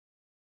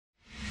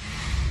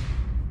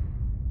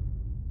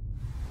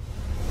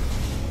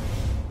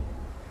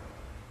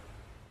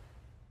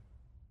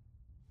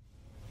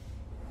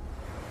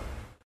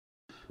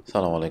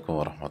Assalamualaikum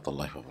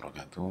warahmatullahi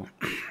wabarakatuh.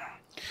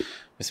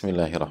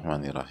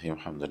 Bismillahirrahmanirrahim.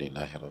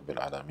 Alhamdulillahirabbil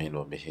alamin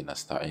wa bihi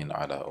nasta'in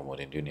ala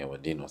umuri dunya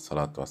waddin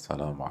wassalatu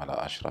wassalamu ala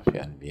asyrafil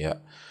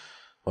anbiya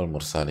wal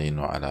mursalin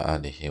wa ala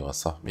alihi wa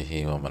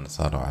sahbihi wa man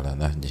sara ala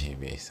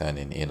nahjihi bi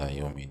ihsanin ila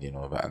yaumidin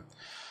wa ba'd.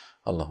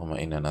 Allahumma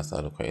inna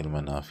nas'aluka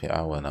ilman nafi'a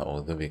wa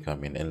na'udzubika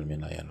min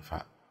ilmin la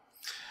yanfa'.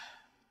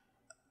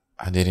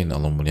 Hadirin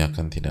Allah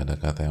muliakan, tidak ada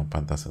kata yang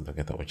pantas untuk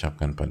kita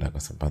ucapkan pada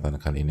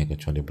kesempatan kali ini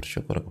kecuali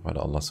bersyukur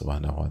kepada Allah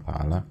Subhanahu wa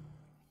taala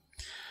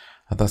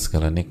atas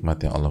segala nikmat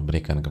yang Allah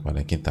berikan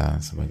kepada kita,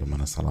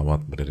 sebagaimana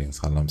salawat beriring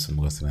salam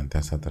semoga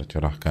senantiasa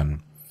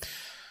tercurahkan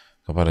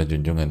kepada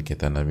junjungan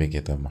kita Nabi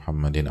kita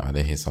Muhammadin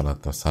alaihi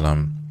salatu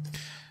wassalam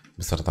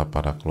beserta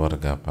para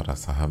keluarga, para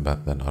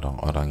sahabat dan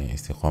orang-orang yang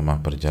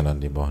istiqomah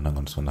berjalan di bawah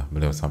naungan sunnah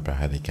beliau sampai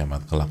hari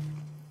kiamat kelak.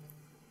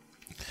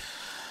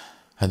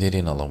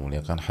 Hadirin Allah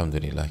muliakan,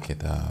 alhamdulillah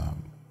kita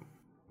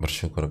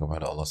bersyukur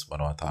kepada Allah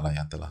Subhanahu wa taala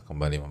yang telah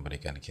kembali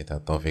memberikan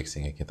kita taufik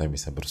sehingga kita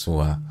bisa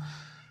bersua,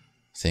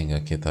 sehingga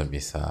kita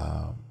bisa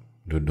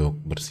duduk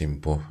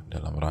bersimpuh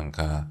dalam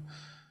rangka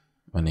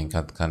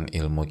meningkatkan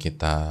ilmu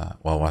kita,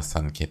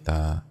 wawasan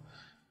kita.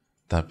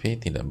 Tapi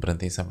tidak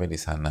berhenti sampai di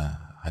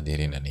sana,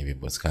 hadirin dan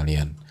ibu-ibu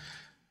sekalian.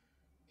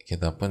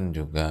 Kita pun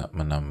juga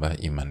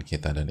menambah iman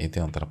kita, dan itu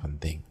yang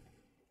terpenting.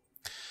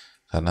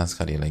 Karena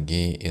sekali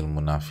lagi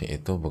ilmu nafi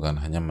itu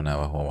bukan hanya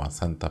menambah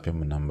wawasan, tapi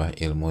menambah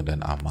ilmu dan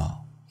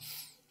amal.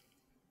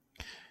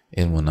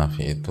 Ilmu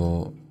nafi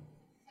itu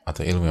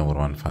atau ilmu yang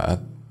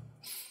bermanfaat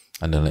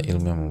adalah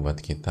ilmu yang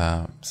membuat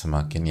kita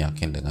semakin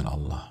yakin dengan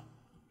Allah,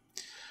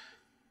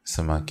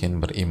 semakin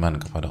beriman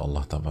kepada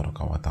Allah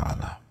Tabaraka wa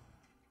Ta'ala,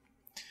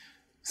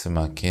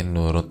 semakin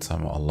nurut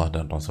sama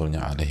Allah dan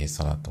Rasulnya alaihi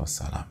salatu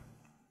wassalam.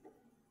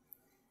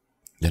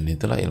 Dan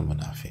itulah ilmu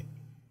nafi.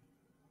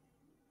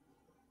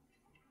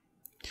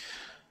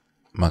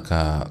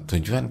 Maka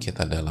tujuan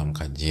kita dalam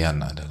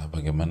kajian adalah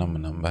bagaimana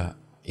menambah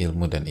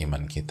ilmu dan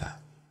iman kita.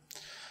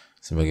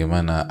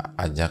 Sebagaimana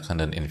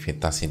ajakan dan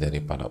invitasi dari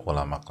para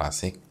ulama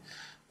klasik,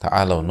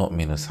 ta'alau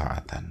nu'minu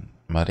sa'atan.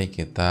 Mari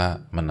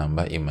kita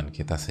menambah iman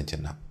kita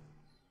sejenak.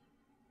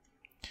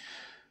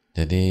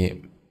 Jadi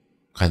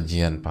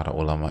kajian para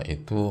ulama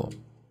itu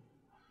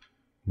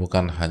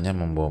bukan hanya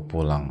membawa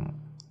pulang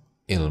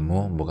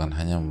ilmu, bukan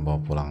hanya membawa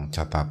pulang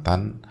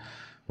catatan,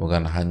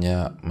 bukan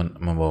hanya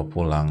membawa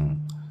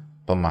pulang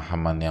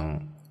pemahaman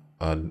yang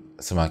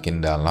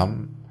semakin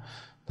dalam,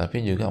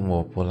 tapi juga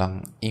mau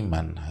pulang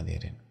iman,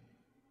 hadirin.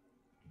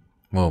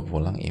 Mau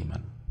pulang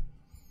iman.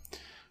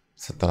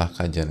 Setelah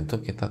kajian itu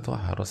kita tuh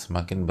harus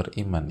semakin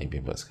beriman,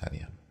 ibu-ibu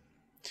sekalian.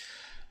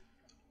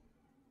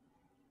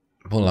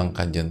 Pulang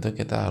kajian itu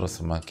kita harus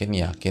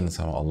semakin yakin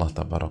sama Allah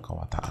Tabaraka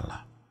wa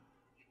Ta'ala.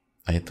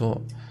 Nah,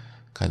 itu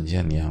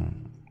kajian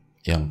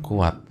yang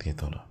kuat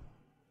gitu loh.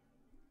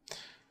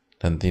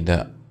 Dan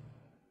tidak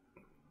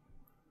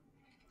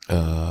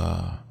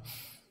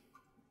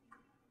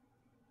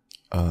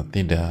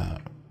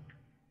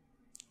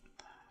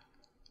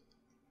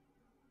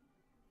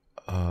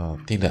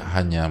tidak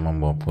hanya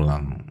membawa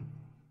pulang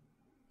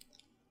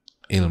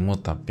ilmu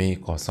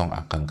tapi kosong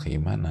akan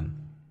keimanan.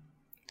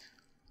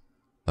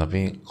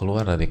 Tapi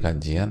keluar dari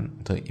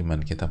kajian itu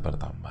iman kita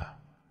bertambah,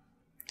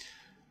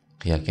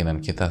 keyakinan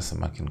kita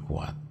semakin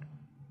kuat.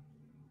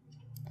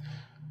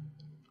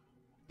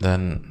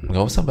 Dan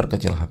nggak usah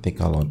berkecil hati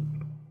kalau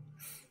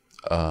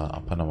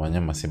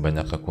masih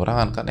banyak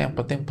kekurangan, karena yang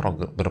penting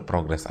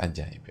berprogres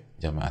aja,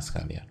 jamaah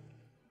sekalian.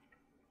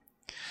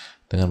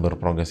 Dengan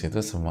berprogres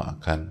itu semua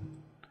akan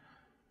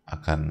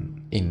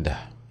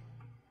indah.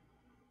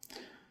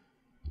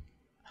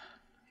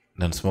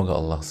 Dan semoga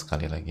Allah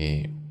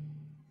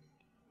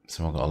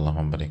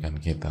memberikan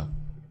kita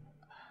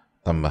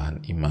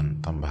tambahan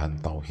iman,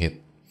 tambahan tauhid,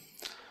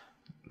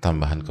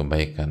 tambahan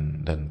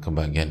kebaikan dan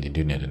kebahagiaan di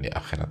dunia dan di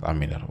akhirat.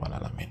 Amin ya rabbal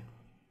alamin.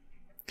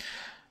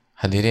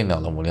 Hadirin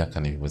Allah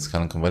muliakan, ibu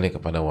sekarang kembali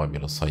kepada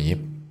Al-Wabilush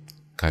Shayyib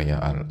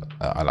karya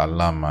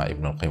al-Allama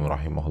Ibnu Qayyim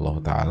rahimahullah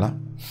ta'ala,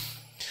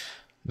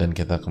 dan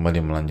kita kembali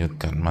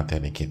melanjutkan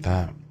materi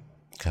kita.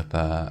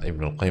 Kata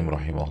Ibnu Qayyim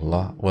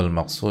rahimahullah, wal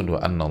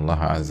maqsudu anna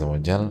Allah azza wa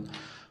jal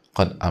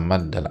qad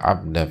amadda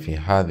al-abda fi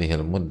hadhihi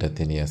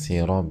al-muddati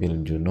al-yasira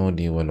bil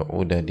junudi wal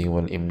udadi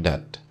wal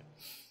imdad.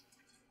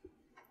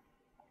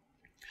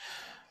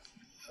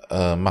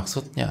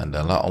 Maksudnya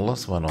adalah Allah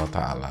Subhanahu wa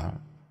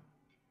ta'ala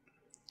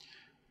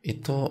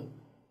itu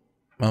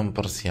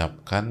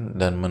mempersiapkan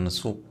dan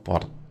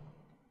mensupport.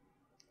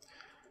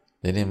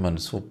 Jadi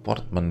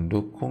mensupport,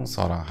 mendukung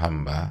seorang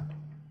hamba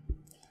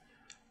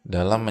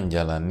dalam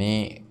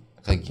menjalani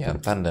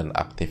kegiatan dan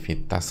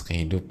aktivitas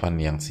kehidupan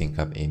yang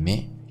singkat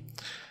ini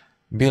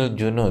bil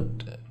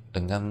junud,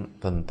 dengan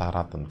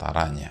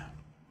tentara-tentaranya,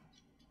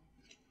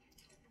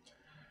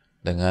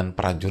 dengan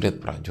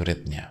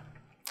prajurit-prajuritnya,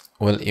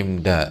 wal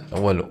imdad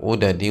wal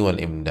udadi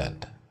wal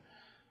imdad.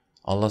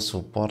 Allah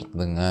support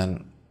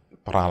dengan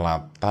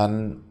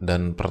peralatan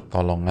dan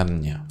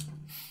pertolongannya.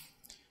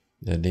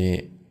 Jadi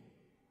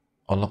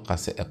Allah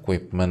kasih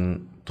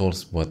equipment,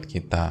 tools buat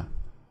kita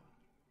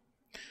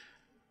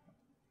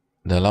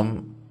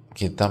dalam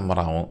kita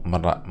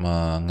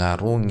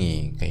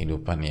mengarungi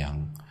kehidupan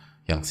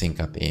yang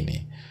singkat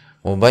ini.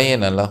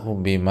 Mubayyana lahu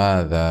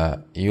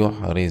bimadza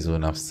yuhrizu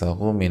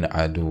nafsahu min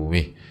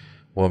aduwih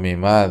wa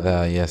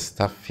bimadza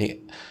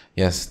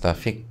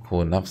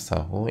yastafikhu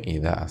nafsahu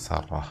idza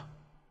asarrah.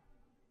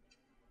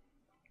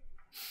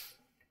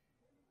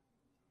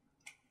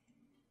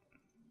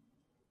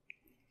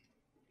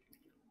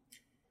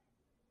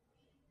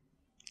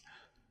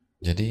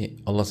 Jadi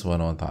Allah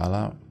Subhanahu wa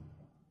taala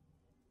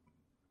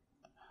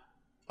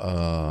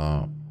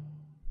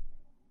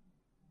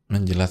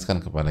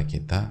menjelaskan kepada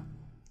kita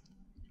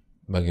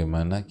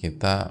bagaimana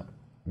kita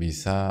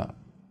bisa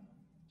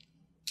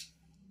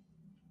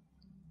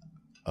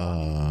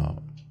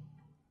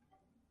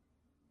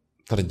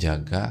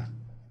terjaga,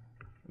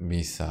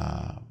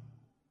 bisa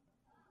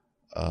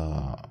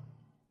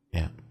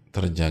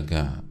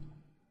terjaga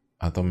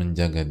atau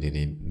menjaga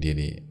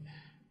diri.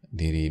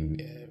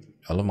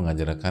 Allah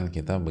mengajarkan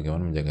kita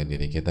bagaimana menjaga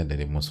diri kita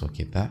dari musuh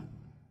kita,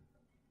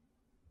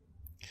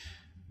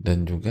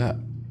 dan juga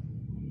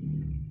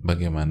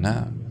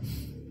bagaimana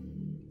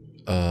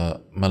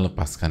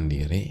melepaskan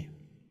diri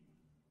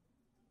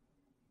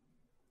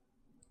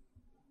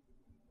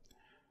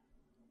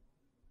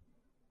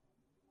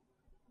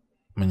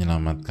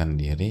menyelamatkan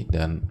diri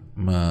dan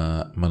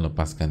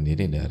melepaskan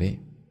diri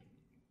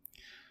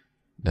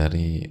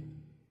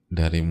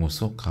dari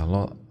musuh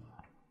kalau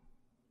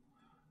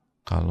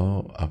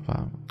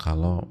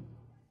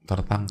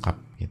tertangkap,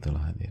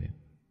 gitulah hadirin.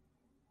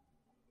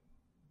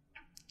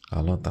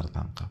 Kalau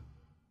tertangkap,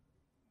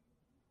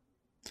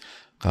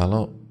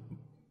 kalau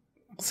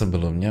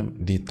sebelumnya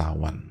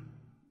ditawan,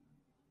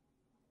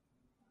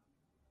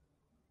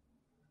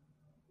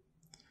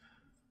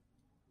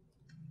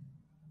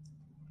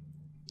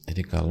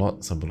 jadi kalau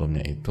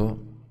sebelumnya itu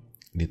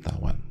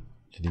ditawan,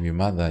 jadi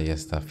bimadza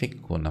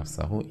yastafikku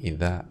nafsahu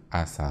idza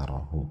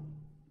asarahu,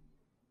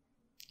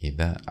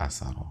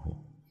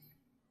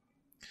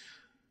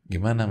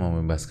 gimana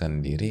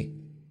membebaskan diri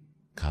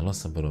kalau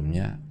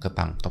sebelumnya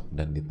ketangkep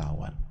dan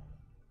ditawan.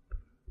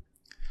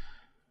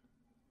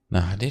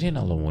 Nah, hadirin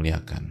Allah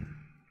muliakan,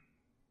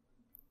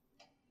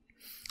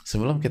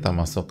 sebelum kita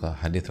masuk ke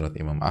hadis riwayat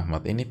Imam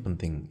Ahmad, ini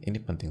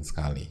penting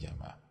sekali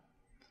jemaah.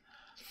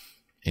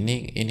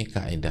 Ini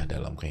kaidah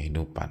dalam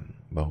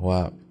kehidupan,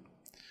 bahwa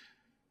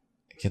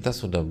kita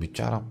sudah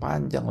bicara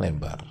panjang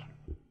lebar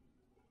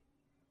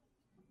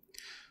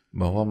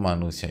bahwa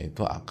manusia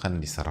itu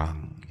akan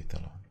diserang, gitu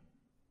loh.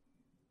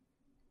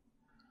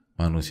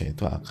 Manusia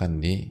itu akan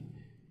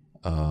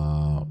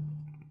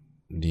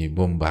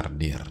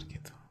dibombardir,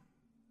 gitu,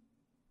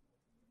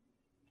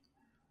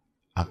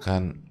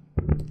 akan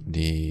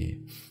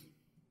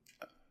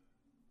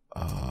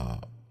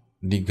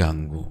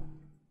diganggu,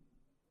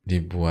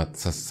 dibuat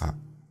sesat.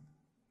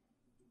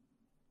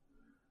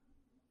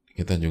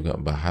 Kita juga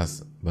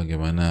bahas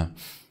bagaimana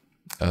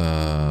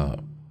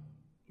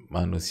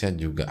manusia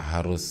juga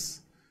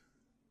harus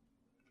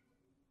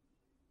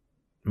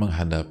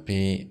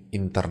menghadapi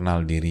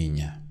internal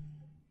dirinya.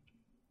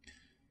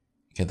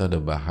 Kita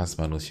udah bahas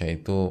manusia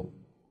itu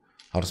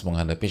harus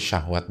menghadapi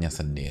syahwatnya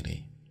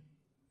sendiri,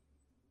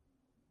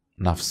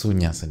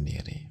 nafsunya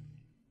sendiri.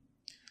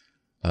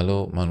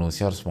 Lalu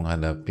manusia harus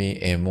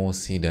menghadapi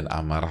emosi dan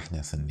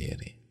amarahnya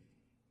sendiri.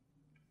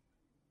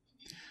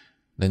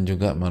 Dan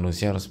juga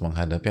manusia harus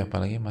menghadapi,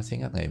 apalagi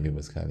masih ingat nggak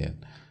ibu sekalian?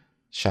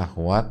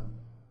 Syahwat,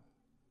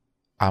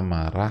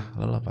 amarah,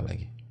 lalu apa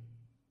lagi?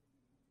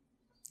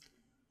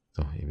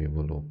 Tuh,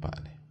 ibu lupa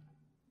nih.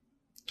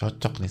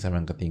 Cocok nih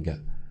sama yang ketiga.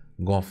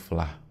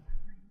 Goflah,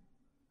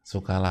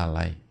 suka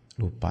lalai,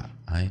 lupa.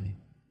 Nah ini,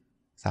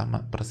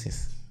 sama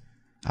persis.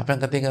 Apa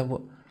yang ketiga,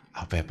 Bu?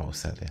 Apa ya Pak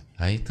Ustadz ya?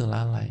 Nah itu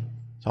lalai.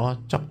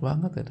 Cocok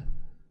banget ya.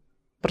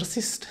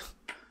 Persis.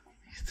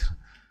 Gitu.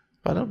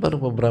 Padahal baru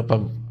beberapa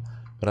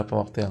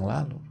waktu yang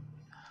lalu.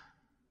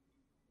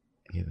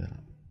 Gitu.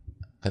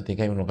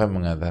 Ketika Ibnu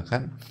Qayyim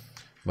mengatakan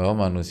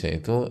bahwa manusia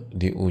itu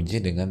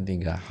diuji dengan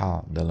 3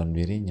 hal dalam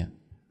dirinya: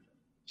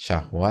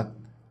 syahwat,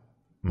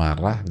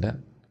 marah,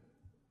 dan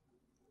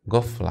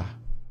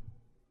goflah.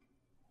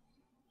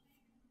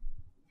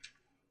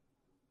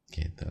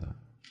 Gitu.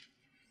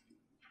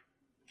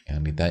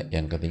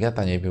 Yang ketiga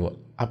tanya ibu,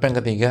 apa yang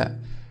ketiga?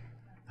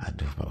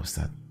 Aduh Pak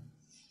Ustadz,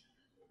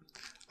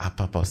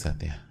 apa Pak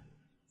Ustadz ya?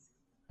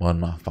 Mohon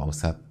maaf Pak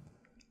Ustadz,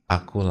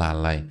 aku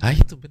lalai. Ah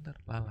itu benar,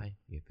 lalai,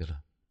 gitu loh.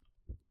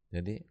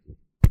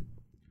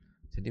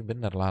 Jadi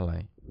benar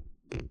lalai,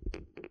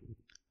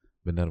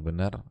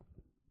 benar-benar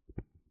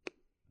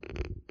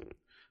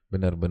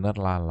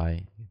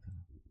lalai.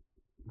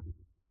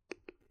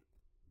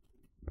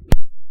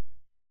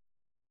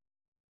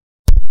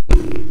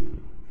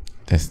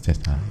 Tes.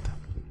 Nah.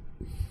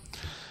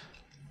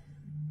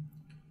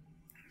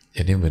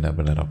 Jadi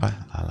benar-benar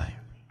apa? Lalai.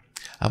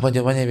 Apa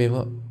jawabannya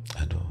ibu?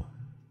 Aduh,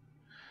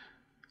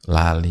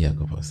 lali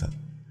aku Pak Ustadz.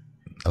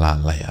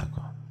 Lalai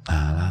aku.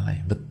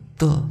 Lalai.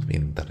 Betul,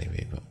 pintar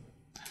ibu.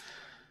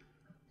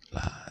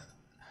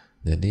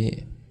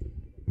 Jadi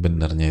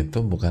benernya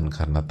itu bukan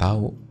karena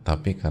tahu,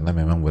 tapi karena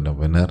memang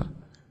benar-benar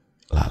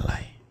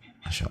lalai.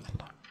 Masya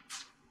Allah.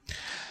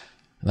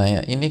 Nah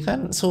ya, ini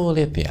kan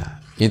sulit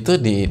ya.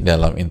 Itu di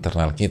dalam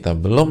internal kita.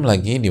 Belum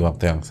lagi di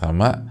waktu yang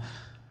sama,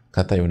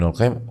 kata Ibnu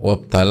Qayyim,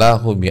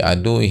 wabtalahu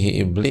bi'aduhi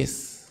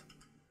iblis.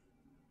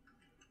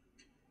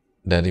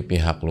 Dari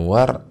pihak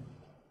luar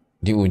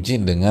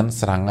diuji dengan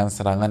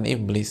serangan-serangan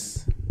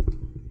iblis.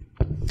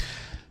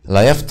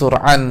 La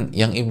yaftur'an,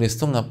 yang iblis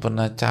tuh nggak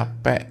pernah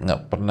capek,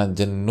 nggak pernah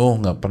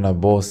jenuh, nggak pernah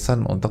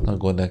bosan untuk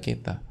ngegoda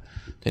kita.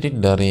 Jadi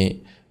dari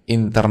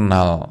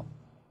internal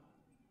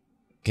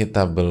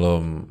kita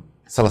belum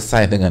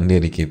selesai dengan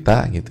diri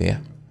kita gitu ya,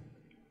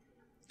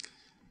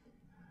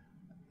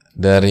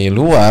 dari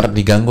luar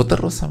diganggu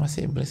terus sama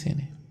si iblis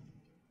ini.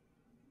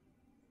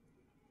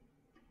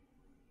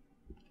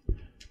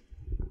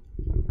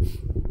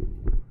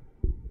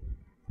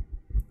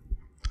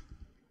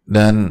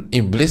 Dan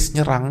iblis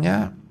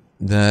nyerangnya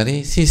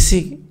dari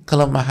sisi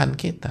kelemahan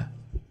kita.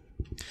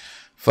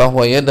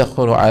 Fahuwa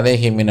yadkhulu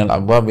alaihi minal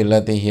abwabi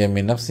allati hiya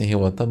min nafsihi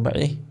wa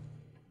tab'ihi.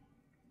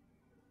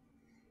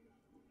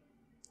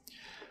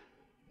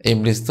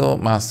 Iblis itu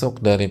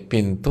masuk dari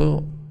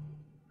pintu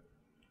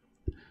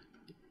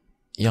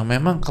yang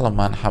memang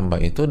kelemahan hamba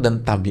itu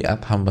dan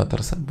tabiat hamba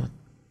tersebut.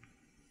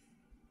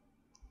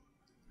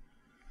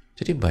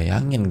 Jadi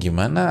bayangin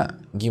gimana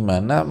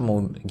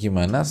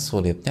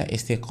sulitnya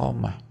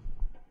istiqomah.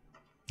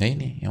 Nah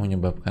ini yang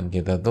menyebabkan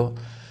kita tuh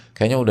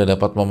kayaknya udah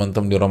dapat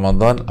momentum di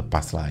Ramadan,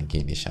 lepas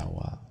lagi di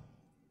Syawal.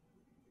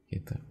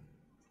 Gitu.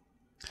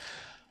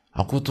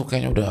 Aku tuh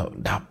kayaknya udah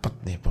dapet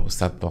nih Pak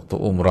Ustadz waktu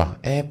umrah.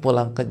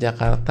 Pulang ke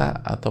Jakarta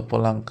atau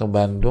pulang ke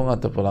Bandung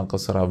atau pulang ke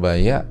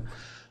Surabaya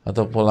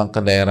atau pulang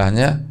ke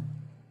daerahnya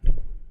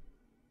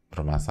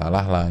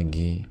bermasalah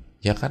lagi.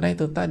 Ya karena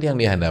itu tadi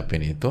yang dihadapin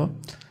itu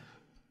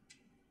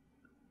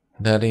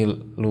dari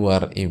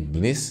luar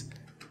iblis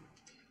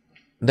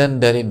dan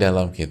dari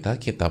dalam kita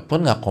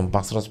pun nggak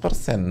kompak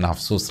 100%.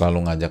 Nafsu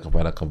selalu ngajak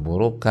kepada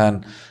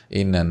keburukan.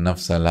 Inna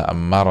nafsa la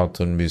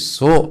ammaratun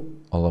bisu'.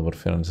 Allah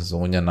berfirman,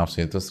 sesungguhnya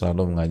nafsu itu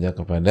selalu mengajak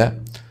kepada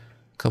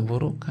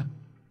keburukan.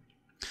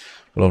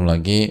 Belum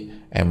lagi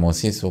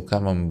emosi suka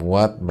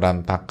membuat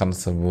berantakan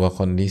sebuah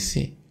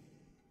kondisi.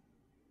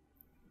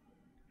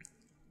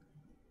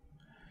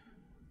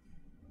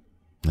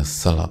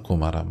 Nyesel aku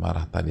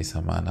marah-marah tadi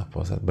sama anak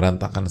Ustadz,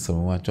 berantakan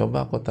semua,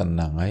 coba aku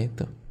tenang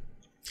itu.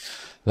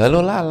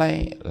 Lalu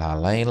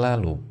lalai lah,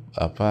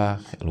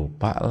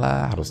 lupa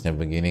lah, harusnya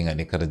begini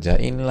nggak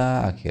dikerjain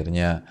lah,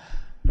 akhirnya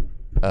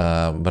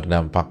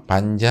berdampak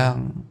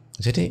panjang.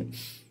 Jadi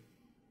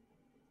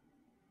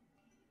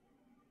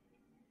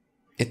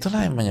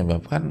itulah yang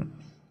menyebabkan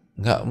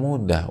nggak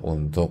mudah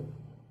untuk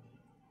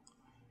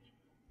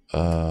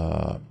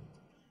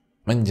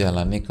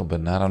menjalani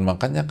kebenaran.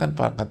 Makanya kan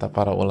kata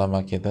para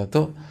ulama kita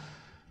tuh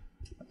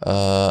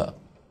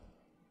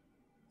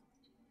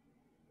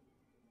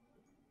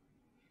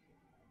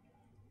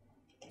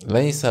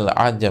laisal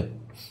ajab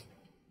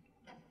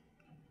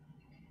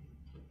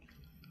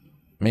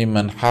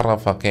mimman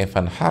harafa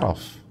kaifan haraf.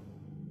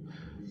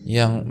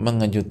 Yang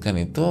mengejutkan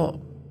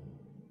itu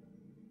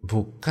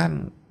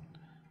bukan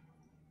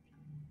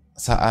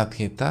saat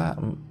kita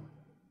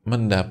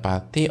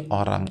mendapati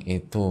orang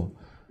itu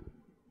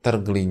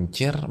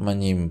tergelincir,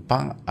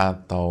 menyimpang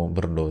atau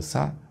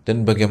berdosa,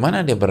 dan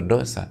bagaimana dia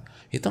berdosa.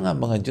 Itu nggak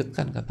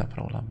mengejutkan kata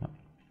para ulama.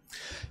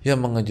 Yang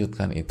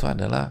mengejutkan itu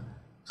adalah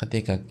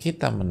ketika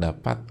kita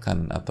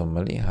mendapatkan atau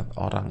melihat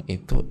orang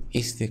itu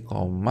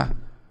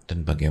istiqomah,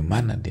 dan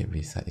bagaimana dia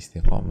bisa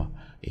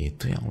istiqomah,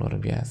 itu yang luar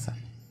biasa.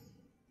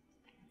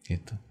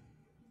 Gitu.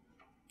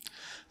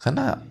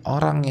 Karena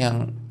orang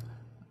yang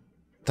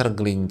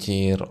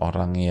tergelincir,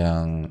 orang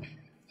yang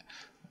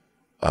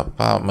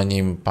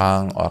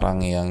menyimpang,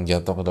 orang yang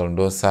jatuh ke dalam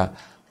dosa,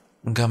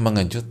 nggak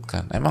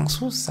mengejutkan. Emang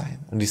susah,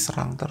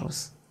 diserang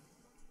terus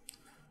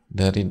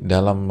dari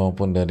dalam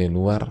maupun dari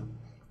luar.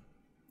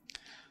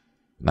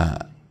 Nah,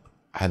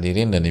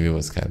 hadirin dan ibu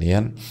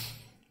sekalian,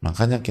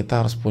 makanya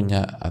kita harus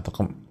punya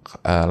atau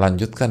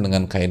lanjutkan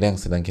dengan kaidah yang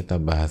sedang kita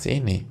bahas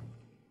ini,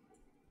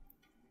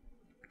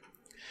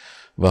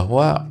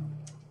 bahwa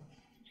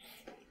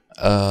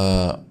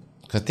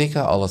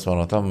ketika Allah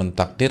SWT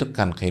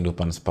mentakdirkan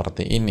kehidupan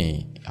seperti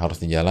ini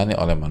harus dijalani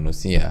oleh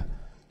manusia,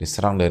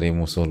 diserang dari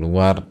musuh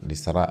luar,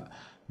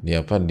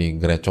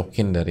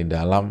 digerecokin dari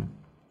dalam,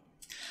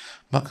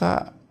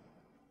 maka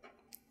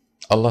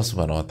Allah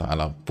SWT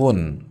pun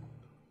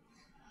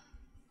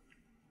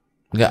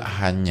nggak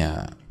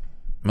hanya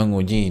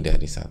menguji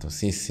dari satu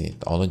sisi,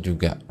 Allah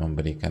juga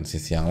memberikan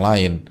sisi yang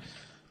lain,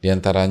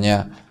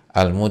 diantaranya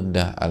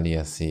al-muddah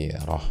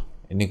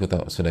al-yasirah. Ini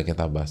sudah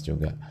kita bahas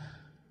juga.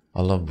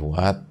 Allah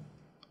buat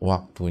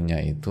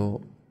waktunya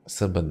itu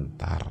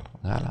sebentar,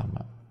 nggak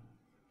lama.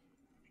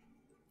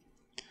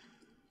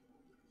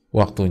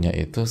 Waktunya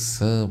itu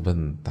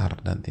sebentar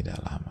dan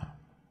tidak lama.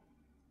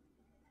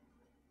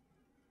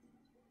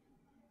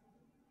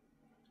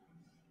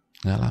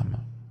 Nggak lama.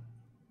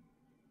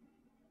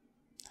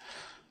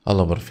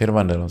 Allah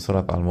berfirman dalam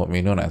surat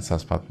Al-Mu'minun ayat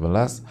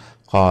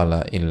 114,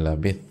 qala illa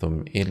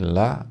bithum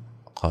illa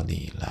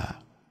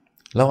qalila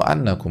law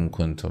annakum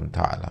kuntum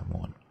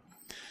ta'lamun.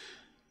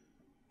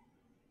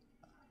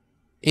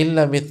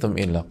 illa bitum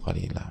illa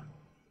qalila.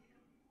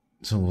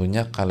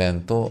 Sungguhnya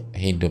kalian tuh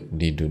hidup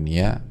di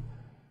dunia,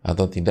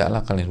 atau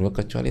tidaklah kalian hidup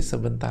kecuali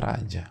sebentar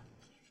aja.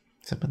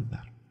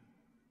 Sebentar.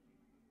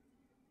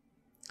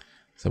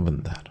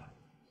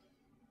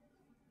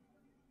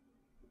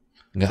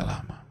 Nggak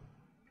lama.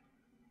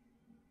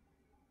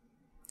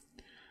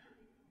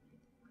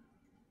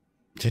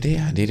 Jadi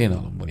hadirin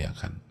Allah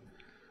muliakan.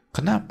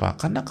 Kenapa?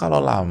 Karena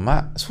kalau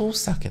lama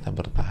susah kita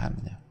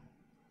bertahannya.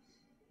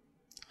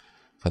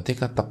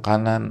 Ketika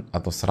tekanan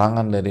atau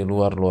serangan dari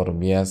luar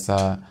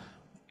biasa,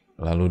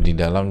 lalu di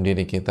dalam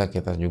diri kita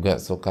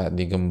juga suka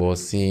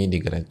digembosi,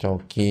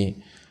 digerecoki.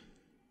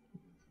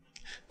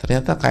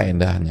 Ternyata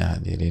kaedahnya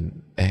hadirin,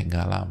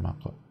 nggak lama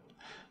kok.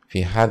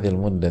 Fi hadil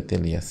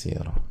muddatil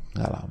yasira,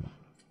 nggak lama.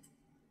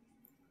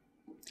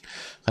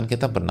 Kan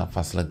kita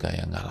bernafas lega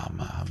ya, nggak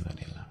lama,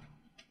 alhamdulillah.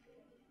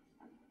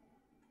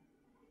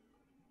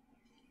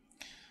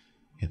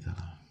 Gitu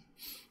lah.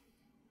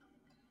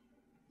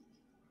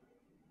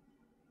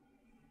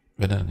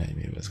 Benar nggak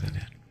ibu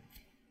sekalian?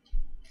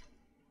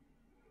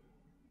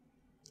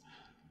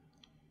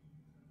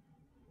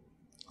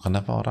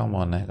 Kenapa orang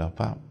mau naik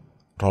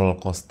roller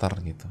coaster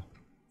gitu?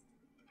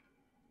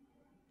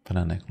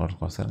 Pernah naik roller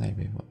coaster nggak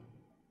ibu?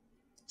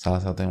 Salah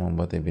satu yang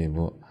membuat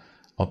ibu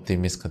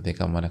optimis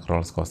ketika mau naik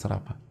roller coaster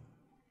apa?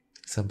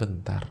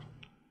 Sebentar.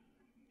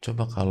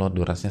 Coba kalau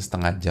durasinya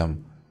setengah jam,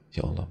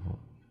 ya Allah bu,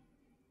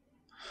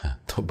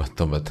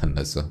 tobat-tobatan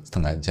nasuh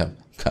setengah jam,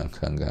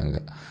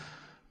 enggak.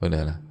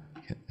 Udahlah,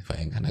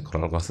 bayangkan naik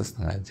roller coaster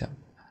setengah jam.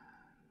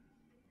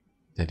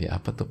 Jadi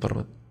apa tuh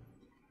perut?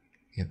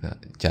 Kita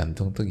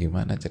jantung tuh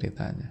gimana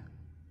ceritanya?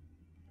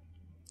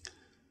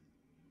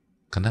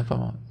 Kenapa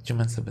mau?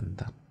 Cuman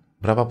sebentar.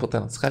 Berapa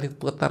putaran? Sekali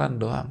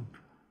putaran doang.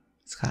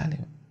 Sekali.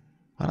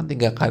 Orang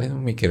 3 kali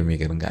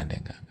mikir-mikir, enggak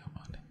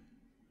boleh.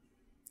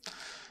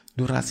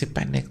 Durasi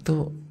pendek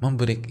tuh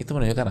itu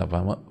menunjukkan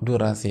apa?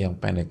 Durasi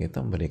yang pendek itu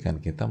memberikan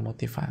kita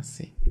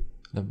motivasi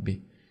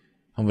lebih,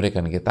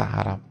 memberikan kita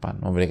harapan,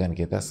 memberikan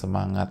kita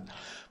semangat,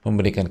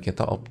 memberikan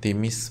kita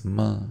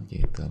optimisme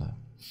gitu loh.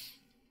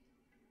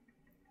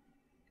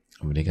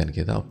 Memberikan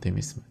kita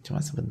optimisme,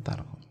 cuma sebentar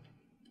kok,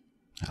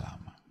 nggak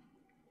lama.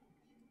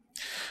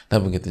 Nah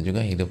begitu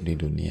juga hidup di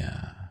dunia,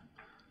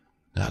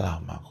 nggak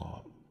lama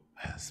kok,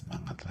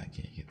 semangat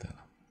lagi gitu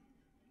loh.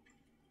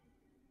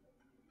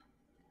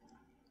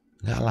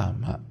 Nggak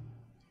lama,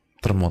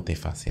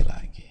 termotivasi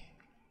lagi.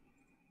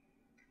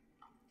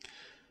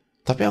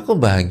 Tapi aku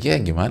bahagia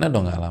gimana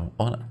dong nggak lama?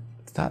 Oh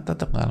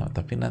tetap nggak lama,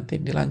 tapi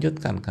nanti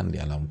dilanjutkan kan di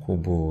alam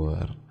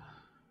kubur,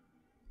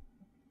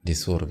 di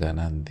surga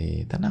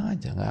nanti. Tenang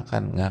aja,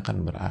 nggak akan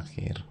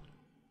berakhir.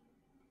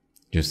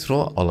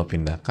 Justru Allah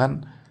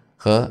pindahkan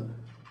ke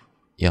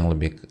yang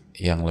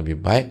lebih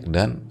baik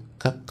dan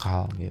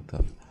kekal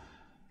gitu.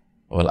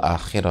 Wal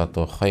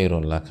akhiratu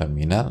khairun laka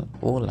minal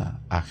ula.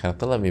 Akhirat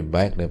itu lebih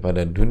baik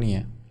daripada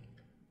dunia.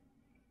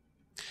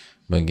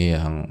 Bagi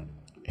yang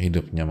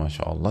hidupnya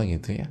masya Allah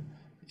gitu ya,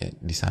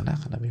 di sana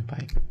akan lebih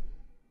baik.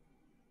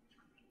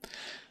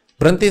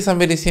 Berhenti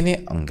sampai di sini?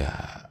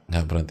 Enggak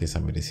berhenti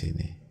sampai di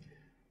sini.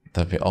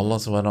 Tapi Allah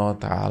Subhanahu wa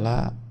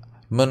taala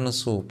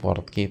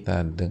mensupport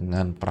kita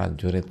dengan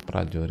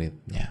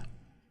prajurit-prajuritnya.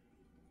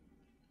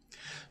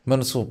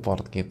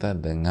 Mensupport kita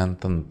dengan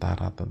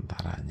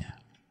tentara-tentaranya.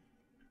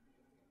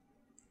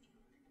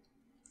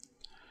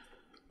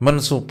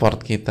 Mensupport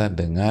kita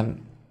dengan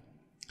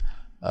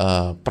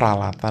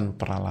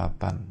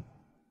peralatan-peralatan.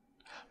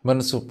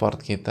 Mensupport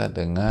kita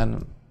dengan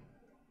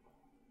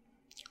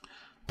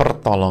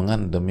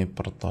pertolongan demi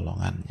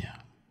pertolongannya.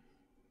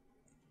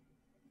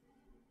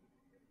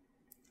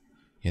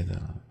 Gitu.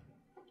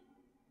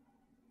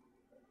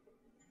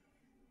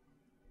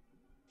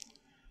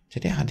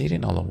 Jadi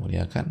hadirin Allah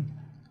muliakan,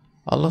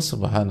 Allah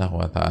Subhanahu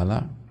wa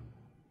taala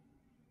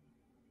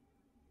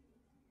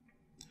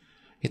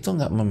itu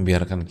nggak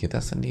membiarkan kita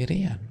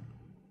sendirian.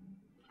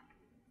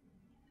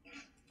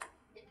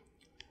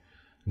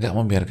 Nggak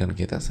membiarkan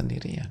kita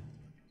sendirian.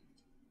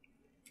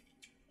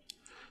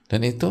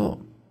 Dan itu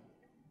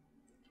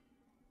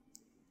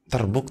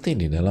terbukti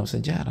di dalam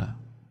sejarah.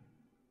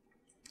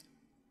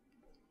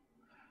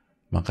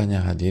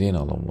 Makanya hadirin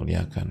Allah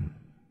muliakan,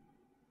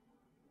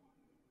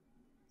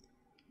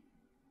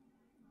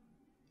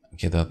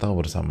 kita tahu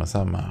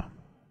bersama-sama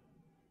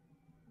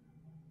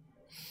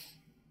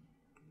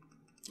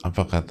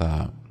apa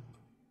kata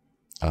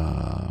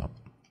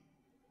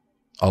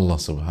Allah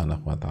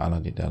Subhanahu wa taala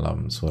di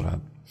dalam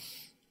surat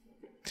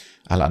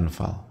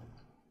Al-Anfal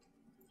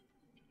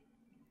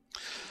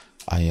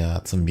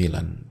ayat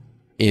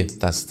 9, idz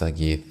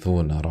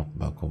tastaghithuna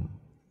rabbakum,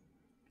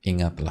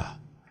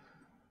 ingatlah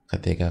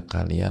ketika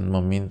kalian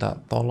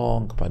meminta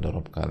tolong kepada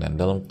Rabb kalian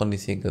dalam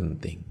kondisi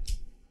genting.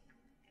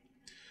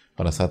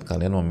 Pada saat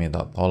kalian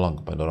meminta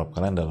tolong kepada Rabb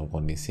kalian dalam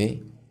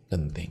kondisi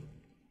genting,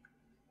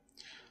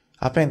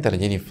 apa yang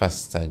terjadi?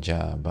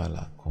 Fastajaba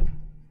lakum,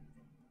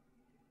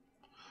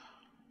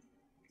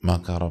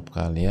 maka Rabb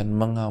kalian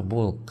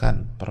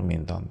mengabulkan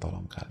permintaan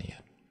tolong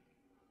kalian.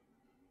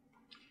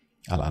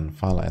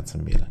 Al-Anfal ayat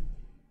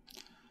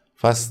 9.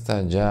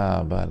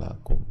 fastajaba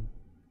lakum.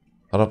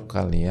 Rabb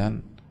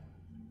kalian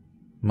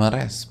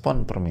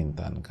merespon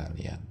permintaan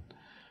kalian,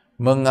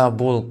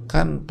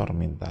 mengabulkan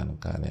permintaan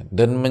kalian,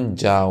 dan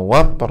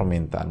menjawab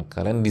permintaan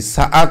kalian di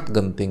saat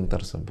genting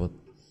tersebut.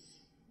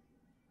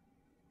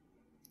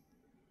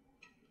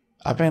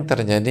 Apa yang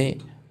terjadi?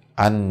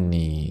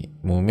 Anni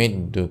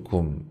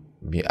mumiddukum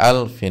bi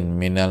alfin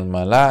minal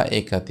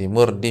malaikati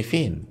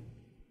murdifin.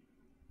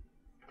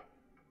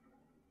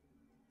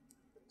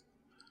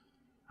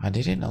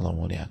 Hadirin Allah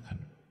muliakan.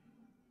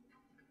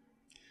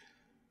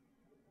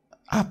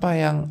 Apa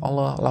yang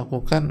Allah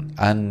lakukan?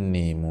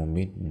 Anni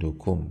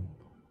mumiddukum.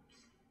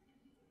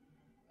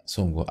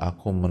 Sungguh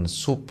aku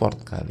mensupport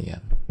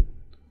kalian.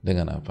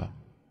 Dengan apa?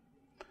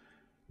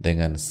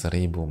 Dengan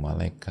 1000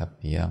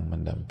 malaikat yang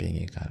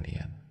mendampingi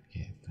kalian.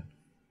 Gitu.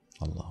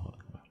 Allahu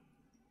Akbar.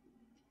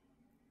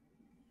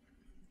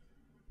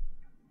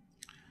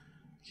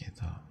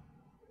 Gitu.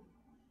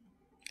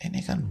 Ini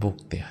kan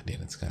bukti,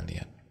 hadirin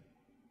sekalian.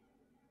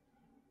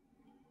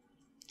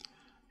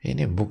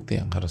 Ini bukti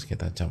yang harus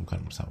kita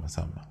camkan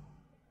bersama-sama.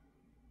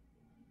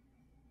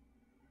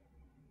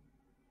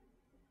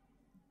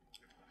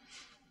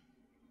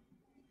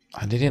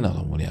 Hadirin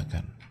Allah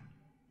muliakan.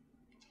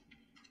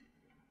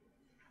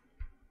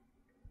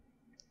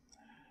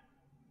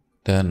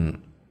 Dan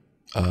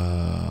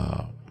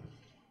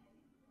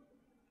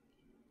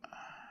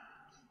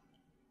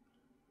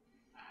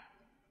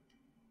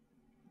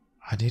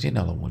hadirin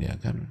Allah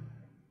muliakan.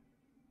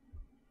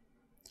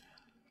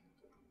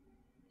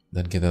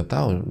 Dan kita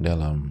tahu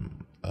dalam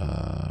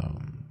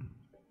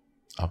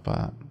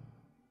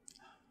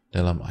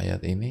dalam ayat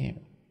ini,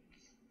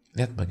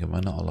 lihat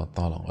bagaimana Allah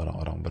tolong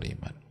orang-orang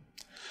beriman.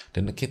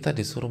 Dan kita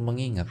disuruh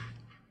mengingat.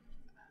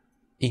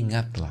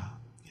 Ingatlah.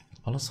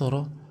 Allah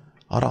suruh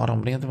orang-orang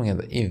beriman itu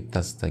mengingat.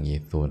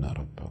 Idztaghitsuna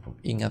rabbakum.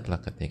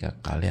 Ingatlah ketika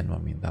kalian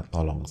meminta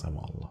tolong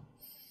sama Allah.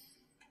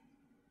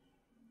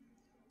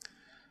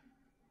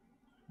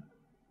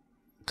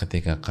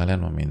 Ketika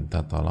kalian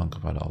meminta tolong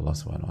kepada Allah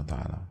Subhanahu wa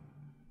taala.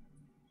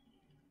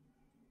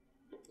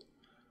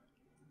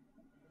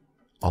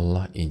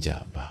 Allah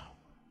ijabah.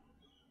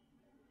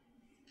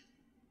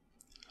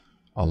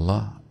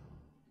 Allah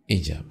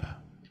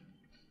ijabah.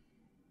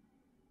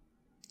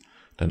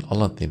 Dan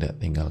Allah tidak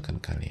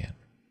tinggalkan kalian.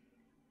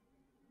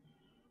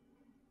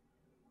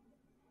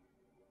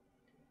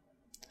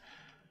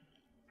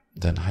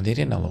 Dan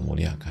hadirin Allah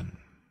muliakan.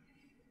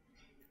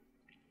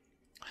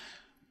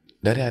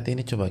 Dari ayat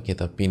ini coba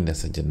kita pindah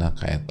sejenak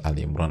ke ayat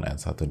Ali Imran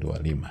ayat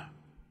 125.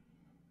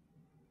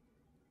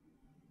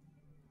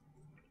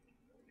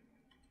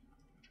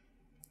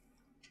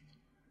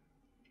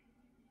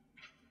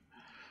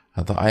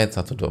 Atau ayat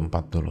 124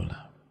 dulu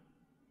lah.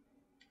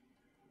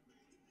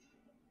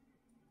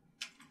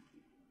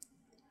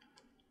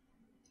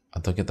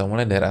 Atau kita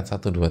mulai dari ayat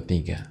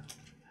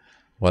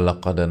 123.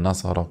 Walaqad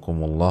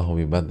nasarakumullahu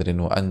bi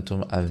badrin wa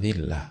antum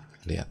adillah.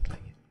 Lihat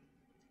lagi.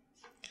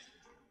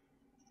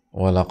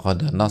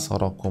 Walaqad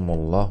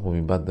nasarakumullahu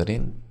bi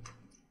badrin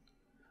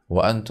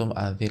wa antum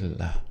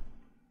adillah.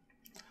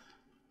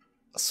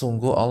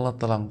 Sungguh Allah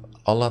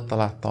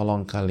telah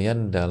tolong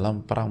kalian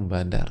dalam perang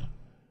Badar.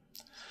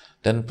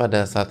 Dan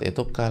pada saat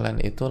itu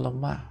kalian itu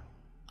lemah.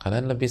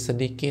 Kalian lebih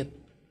sedikit.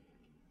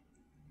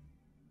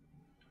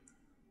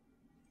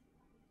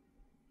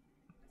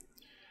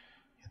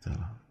 Gitu.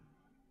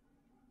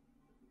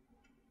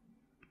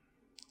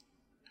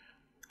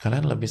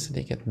 Kalian lebih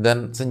sedikit.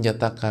 Dan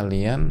senjata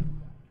kalian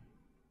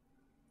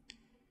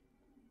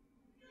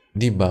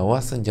di bawah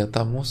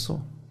senjata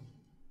musuh.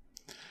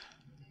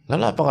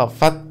 Lalu apakah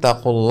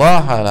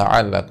fattaqullaha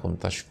la'allakum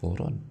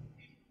tashkurun?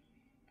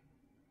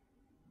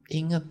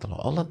 Ingat loh,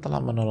 Allah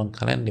telah menolong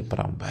kalian di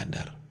perang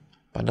Badar.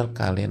 Padahal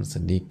kalian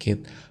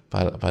sedikit,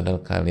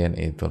 padahal kalian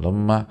itu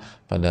lemah,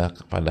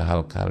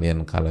 padahal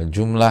kalian kalah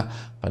jumlah,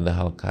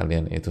 padahal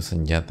kalian itu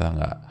senjata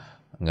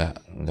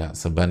nggak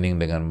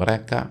sebanding dengan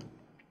mereka.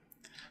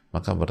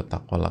 Maka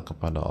bertakwalah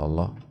kepada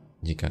Allah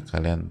jika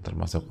kalian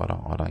termasuk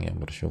orang-orang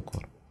yang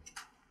bersyukur.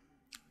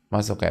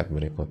 Masuk ayat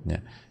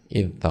berikutnya.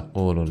 Idh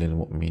taqulu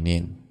lil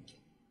mu'minin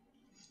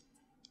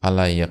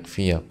ala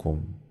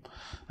yakfiyakum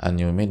an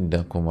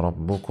yumiddakum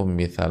rabbukum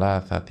bi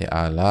 3,000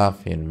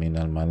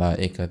 minal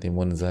malaikati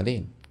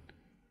munzalin.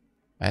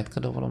 Ayat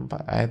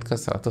ke-24, ayat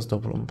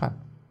ke-124.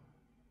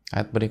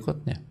 Ayat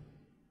berikutnya.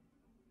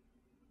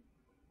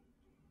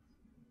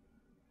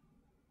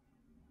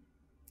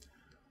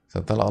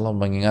 Setelah Allah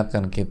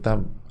mengingatkan kita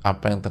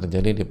apa yang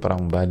terjadi di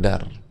perang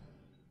Badar.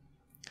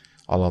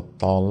 Allah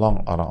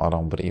tolong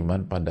orang-orang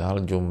beriman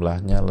padahal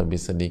jumlahnya lebih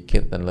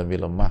sedikit dan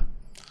lebih lemah.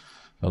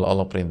 Lalu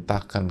Allah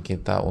perintahkan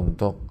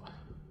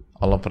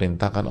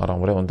orang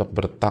beriman untuk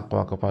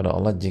bertakwa kepada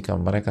Allah jika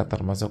mereka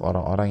termasuk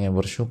orang-orang yang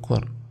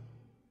bersyukur.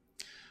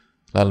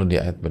 Lalu di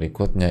ayat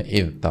berikutnya,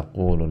 idh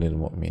taqulu lil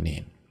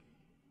mu'minin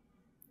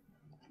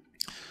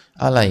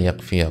ala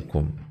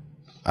yakfiyakum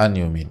an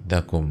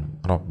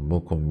yumiddakum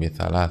rabbukum bi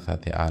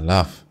 3,000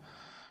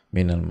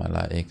 minal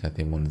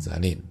malaikati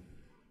munzalin.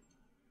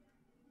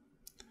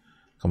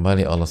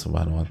 Kembali Allah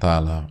Subhanahu wa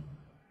taala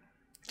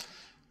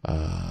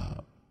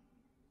uh,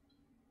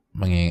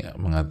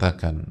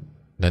 mengatakan,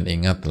 dan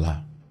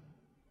ingatlah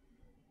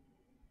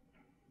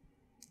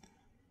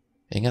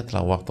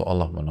waktu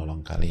Allah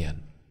menolong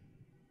kalian,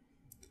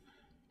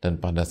 dan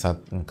pada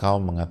saat engkau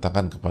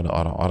mengatakan kepada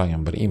orang-orang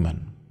yang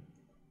beriman,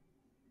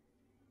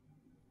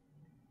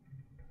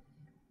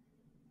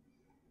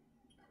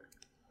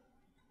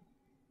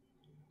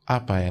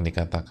 apa yang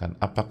dikatakan?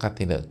 Apakah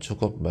tidak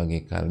cukup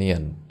bagi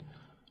kalian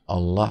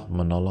Allah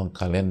menolong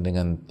kalian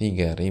dengan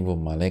 3.000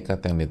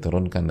 malaikat yang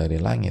diturunkan dari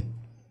langit?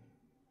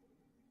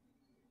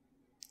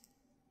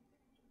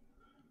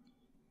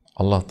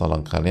 Allah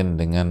tolong kalian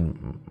dengan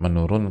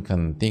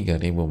menurunkan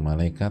 3.000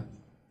 malaikat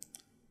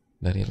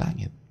dari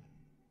langit.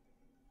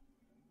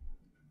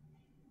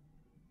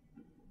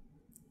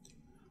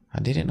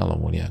 Hadirin Allah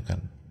muliakan.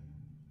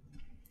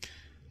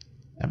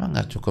 Emang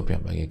gak cukup ya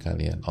bagi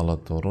kalian Allah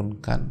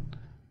turunkan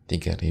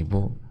 3.000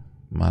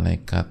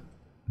 malaikat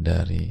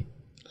dari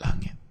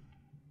langit?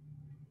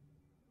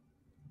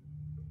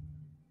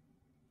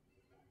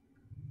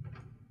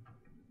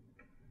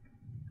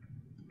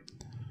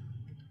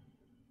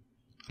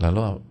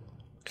 Lalu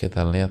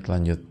kita lihat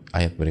lanjut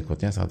ayat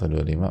berikutnya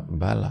 125,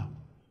 bala.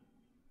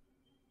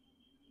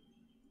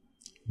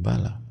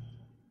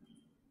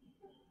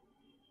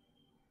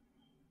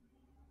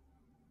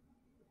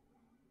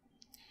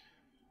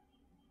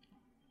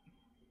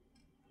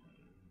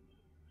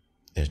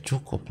 Ya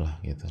cukup lah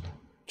gitu lah,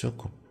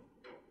 cukup.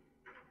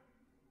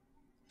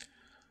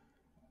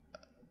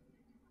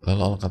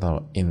 Lalu Allah kata,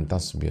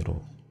 intasbiru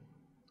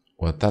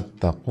wa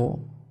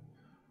tattaqu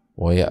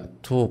wa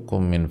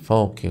ya'tukum min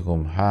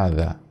fawqikum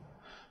hadha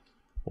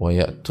wa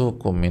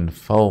ya'tukum min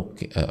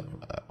fawqi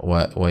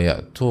wa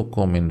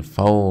ya'tukum min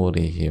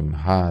fawrihim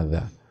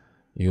hadha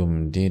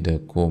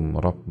yumdidukum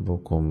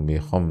rabbukum bi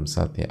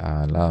 5,000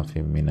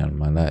 minal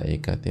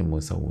malaikati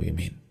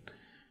musawwimin.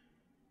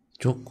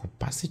 Cukup,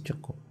 pasti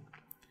cukup.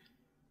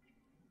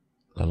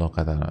 Lalu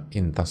kata,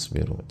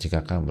 intasbiru,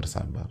 jika kalian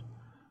bersabar,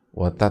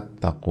 wa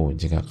tattaqu,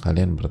 jika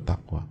kalian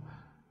bertakwa,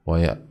 wa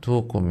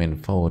ya'tukum min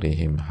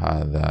fawrihim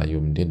hadha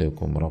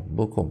yumdidukum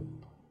rabbukum,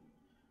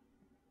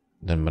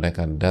 dan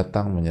mereka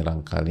datang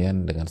menyerang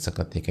kalian dengan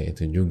seketika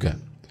itu juga,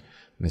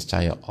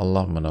 niscaya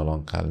Allah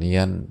menolong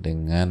kalian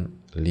dengan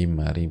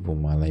 5.000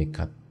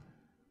 malaikat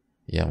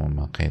yang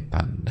memakai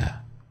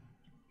tanda.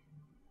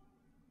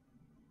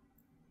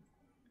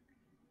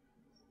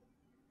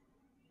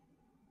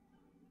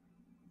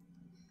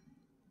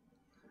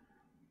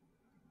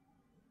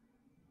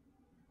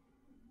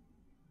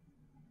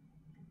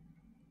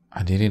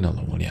 Hadirin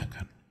Allah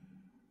muliakan.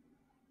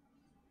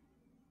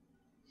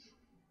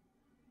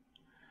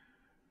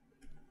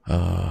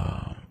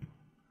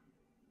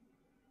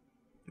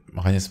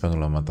 Makanya sebagian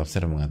ulama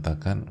tafsir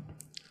mengatakan,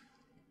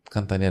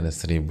 kan tadi ada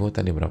 1.000,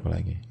 tadi berapa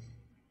lagi?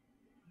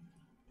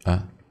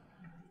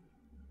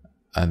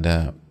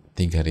 Ada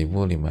 3.000,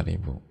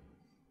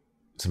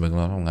 5.000. Sebagian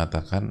ulama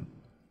mengatakan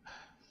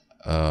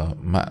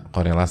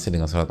korelasi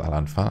dengan surat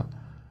Al-Anfal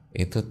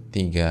itu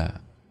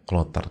 3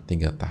 kloter,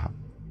 3 tahap.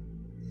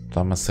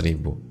 Pertama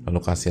 1.000, lalu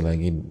kasih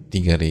lagi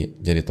 3.000,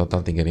 jadi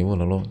total 3.000,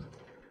 lalu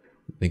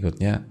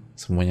berikutnya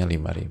semuanya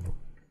 5.000.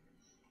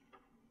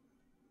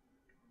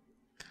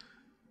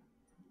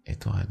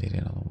 Itu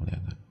hadirin Allah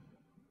muliakan.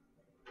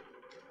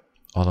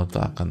 Allah itu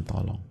akan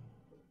tolong.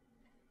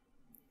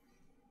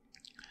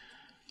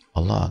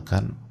 Allah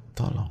akan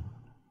tolong.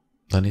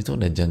 Dan itu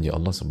udah janji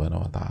Allah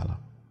Subhanahu wa Ta'ala.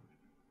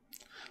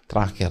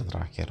 Terakhir,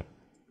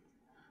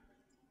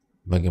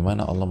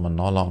 bagaimana Allah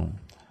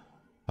menolong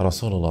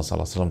Rasulullah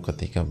SAW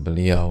ketika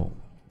beliau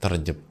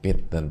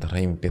terjepit dan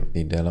terhimpit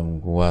di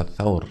dalam gua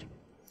Thaur,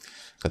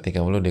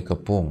 ketika beliau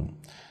dikepung.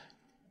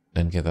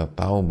 Dan kita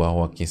tahu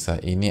bahwa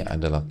kisah ini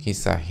adalah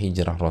kisah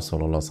hijrah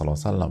Rasulullah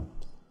SAW,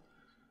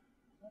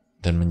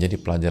 dan menjadi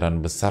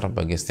pelajaran besar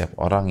bagi setiap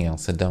orang yang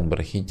sedang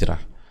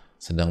berhijrah,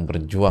 sedang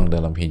berjuang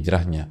dalam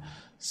hijrahnya,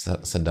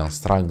 sedang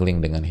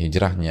struggling dengan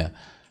hijrahnya,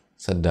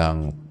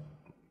 sedang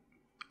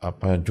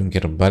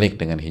jungkir balik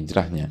dengan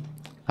hijrahnya.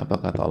 Apa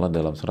kata Allah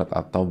dalam surat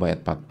At-Taubah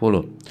ayat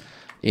 40?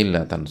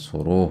 Illa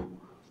tansuruh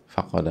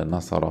faqad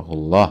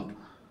nasarahullah.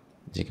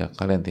 Jika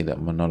kalian tidak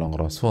menolong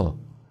Rasul,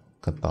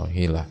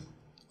 ketahuilah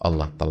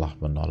Allah telah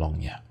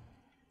menolongnya.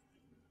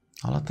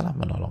 Allah telah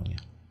menolongnya.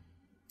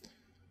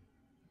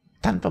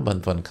 Tanpa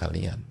bantuan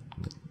kalian.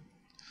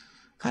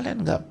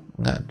 Kalian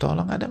nggak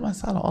tolong, ada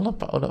masalah.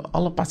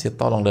 Allah pasti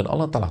tolong, dan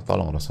Allah telah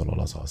tolong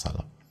Rasulullah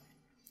SAW.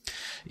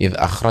 Idh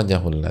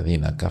akhrajahu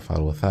alladhina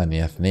kafaru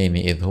thaniya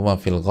ithnaini idh huma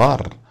fil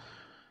ghar.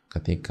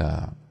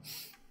 Ketika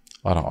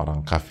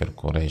orang-orang kafir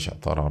Quraisy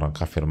atau orang-orang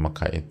kafir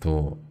Mekah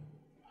itu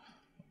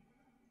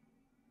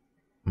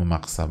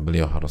memaksa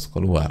beliau harus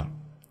keluar,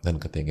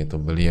 dan ketika itu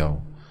beliau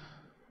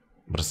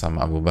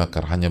bersama Abu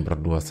Bakar hanya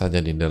berdua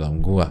saja di dalam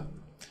gua,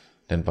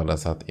 dan pada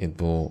saat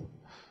itu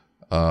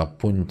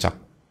puncak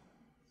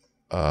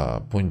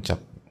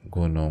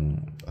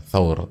gunung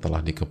Thaur telah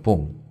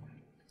dikepung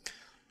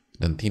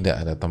dan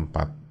tidak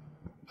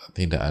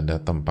ada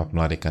tempat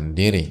melarikan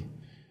diri,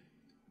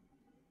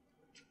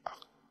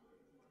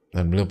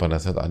 dan beliau pada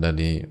saat ada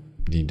di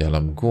di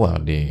dalam gua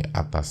di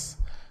atas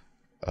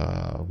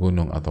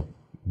gunung atau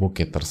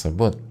bukit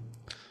tersebut.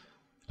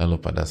 Lalu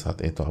pada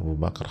saat itu Abu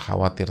Bakar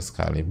khawatir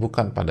sekali,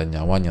 bukan pada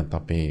nyawanya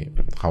tapi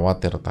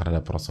khawatir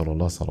terhadap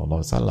Rasulullah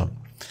SAW.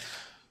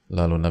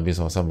 Lalu Nabi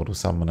SAW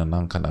berusaha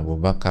menenangkan Abu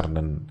Bakar,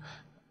 dan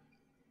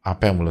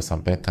apa yang beliau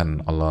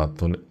sampaikan Allah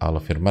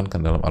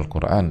firmankan dalam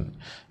Al-Quran,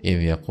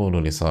 idh yaqulu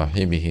li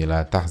sahibihi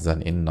la tahzan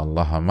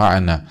innallaha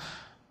ma'ana.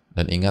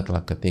 Dan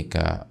ingatlah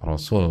ketika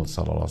Rasul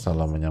SAW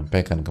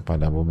menyampaikan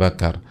kepada Abu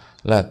Bakar,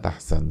 la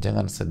tahzan,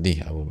 jangan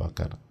sedih Abu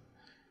Bakar,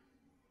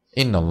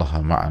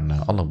 innallaha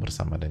ma'ana, Allah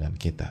bersama dengan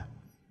kita.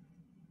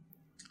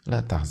 La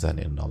tahzan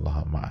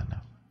innallaha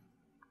ma'ana.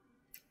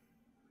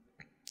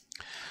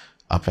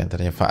 Apa yang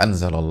terjadi?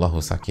 Fa'anzalallahu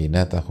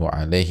sakinatahu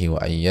alaihi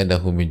wa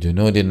ayyadahu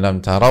bijunudin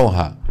lam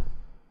tarauha.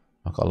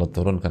 Maka Allah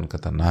turunkan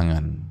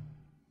ketenangan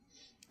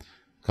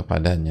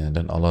kepadanya,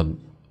 dan Allah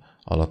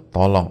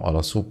tolong,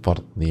 Allah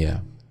support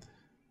dia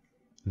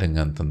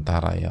dengan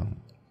tentara yang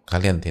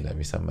kalian tidak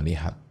bisa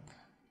melihat.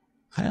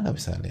 Kalian nggak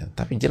bisa lihat,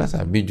 tapi jelas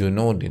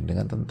bijunudin,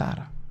 dengan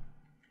tentara,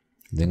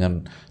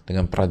 dengan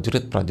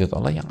prajurit-prajurit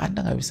Allah yang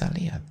Anda nggak bisa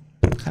lihat.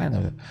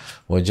 Kalian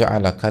wa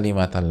ja'ala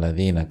kalimatal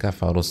ladzina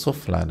kafaru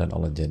sufla, dan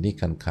Allah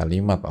jadikan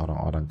kalimat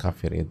orang-orang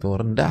kafir itu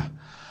rendah.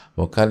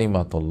 Wa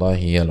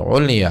kalimatullahi yal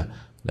ulya,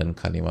 dan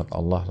kalimat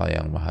Allah lah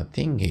yang maha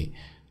tinggi.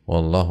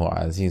 Wallahu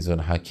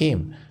azizun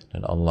hakim,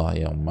 dan Allah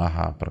yang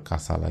maha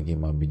perkasa lagi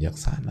maha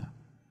bijaksana.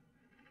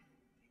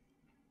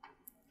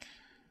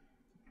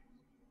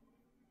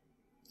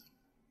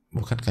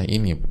 Bukankah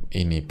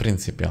ini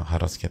prinsip yang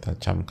harus kita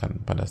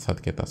camkan pada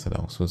saat kita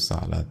sedang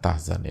susah? La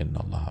tahzan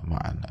innallaha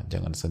ma'ana,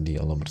 jangan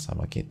sedih, Allah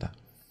bersama kita.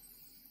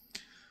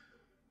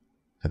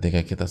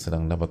 Ketika kita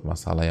sedang dapat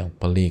masalah yang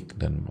pelik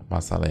dan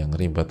masalah yang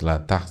ribet, la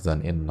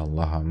tahzan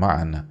innallaha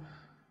ma'ana,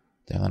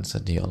 jangan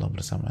sedih, Allah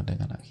bersama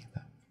dengan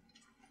kita.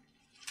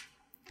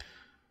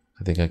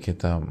 Ketika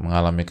kita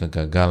mengalami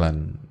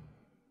kegagalan,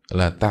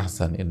 la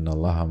tahzan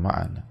innallaha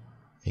ma'ana,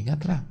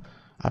 ingatlah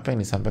apa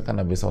yang disampaikan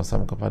Nabi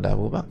SAW kepada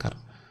Abu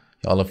Bakar.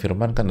 Ya Allah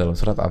firmankan dalam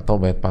surat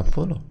At-Taubah ayat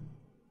 40,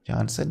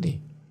 jangan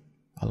sedih,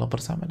 Allah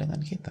bersama dengan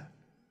kita.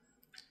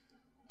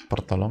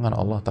 Pertolongan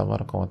Allah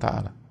tabaraka wa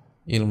ta'ala,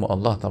 ilmu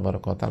Allah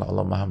tabaraka wa ta'ala,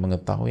 Allah maha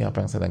mengetahui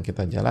apa yang sedang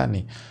kita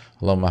jalani,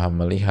 Allah maha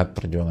melihat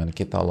perjuangan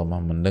kita, Allah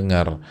maha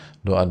mendengar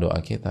doa-doa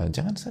kita.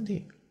 Jangan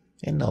sedih,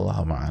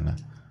 innallaha ma'ana.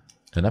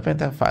 Dan apa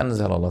yang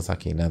fa'anzalallahu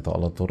sakinatahu,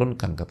 Allah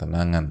turunkan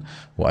ketenangan,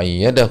 wa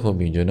ayyadahu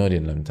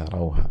bijunudin lam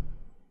tarauha.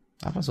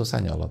 Apa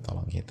susahnya Allah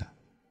tolong kita?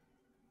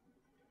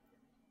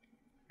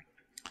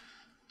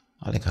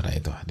 Oleh karena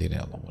itu hadirin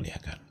Allah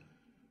muliakan,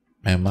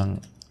 memang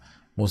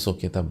musuh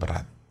kita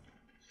berat.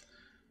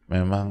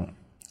 Memang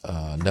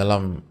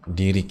dalam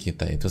diri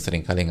kita itu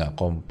seringkali nggak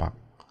kompak,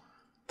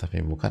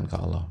 tapi bukankah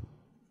Allah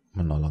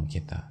menolong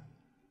kita?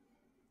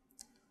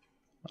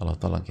 Allah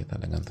tolong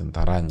kita dengan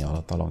tentaranya,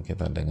 Allah tolong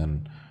kita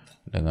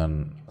dengan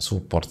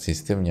support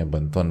sistemnya,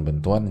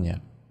 bantuan-bantuannya.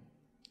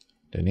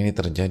 Dan ini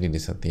terjadi di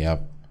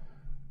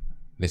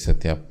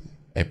setiap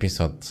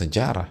episode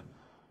sejarah.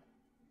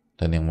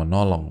 Dan yang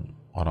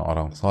menolong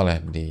orang-orang soleh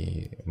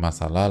di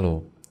masa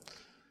lalu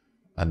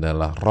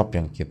adalah Rob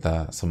yang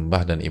kita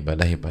sembah dan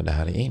ibadahi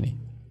pada hari ini.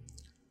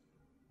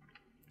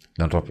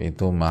 Dan Rob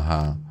itu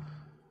maha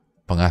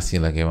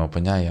pengasih lagi maha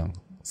penyayang,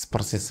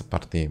 persis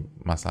seperti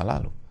masa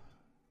lalu.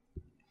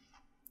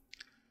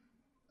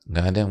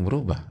 Nggak ada yang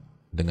berubah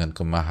dengan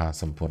kemaha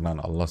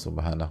sempurnaan Allah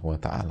Subhanahu wa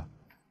ta'ala.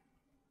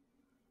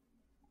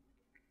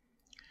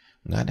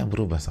 Nggak ada yang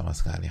berubah sama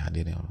sekali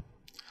hadirin Allah.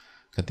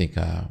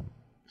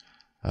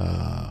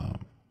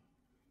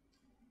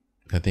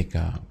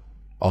 Ketika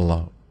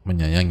Allah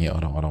menyayangi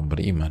orang-orang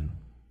beriman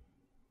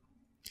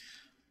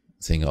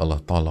sehingga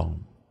Allah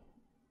tolong,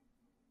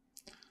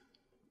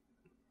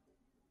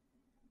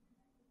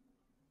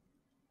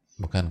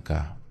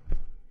 bukankah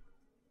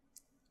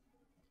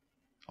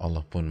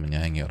Allah pun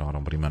menyayangi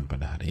orang-orang beriman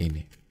pada hari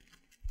ini?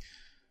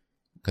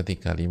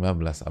 Ketika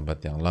 15 abad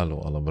yang lalu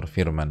Allah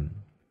berfirman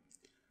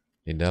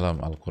di dalam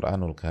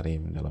Al-Quranul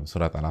Karim dalam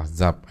surat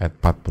Al-Ahzab ayat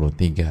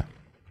 43,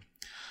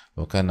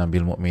 wa kana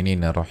bil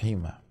mu'minina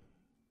rahimah,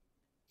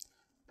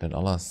 dan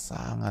Allah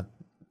sangat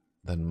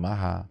dan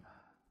maha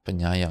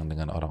penyayang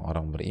dengan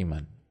orang-orang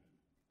beriman.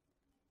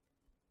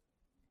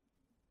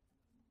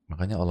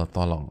 Makanya Allah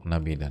tolong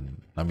Nabi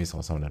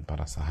SAW dan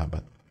para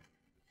sahabat.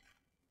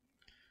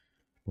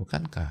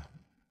 Bukankah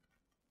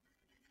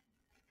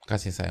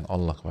kasih sayang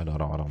Allah kepada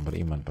orang-orang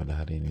beriman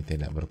pada hari ini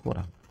tidak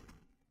berkurang?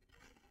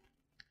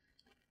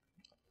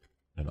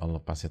 Dan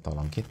Allah pasti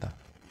tolong kita.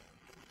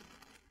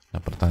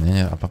 Nah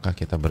pertanyaannya, apakah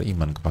kita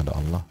beriman kepada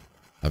Allah?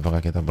 Apakah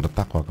kita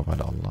bertakwa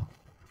kepada Allah?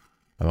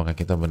 Apakah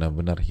kita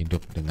benar-benar hidup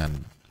dengan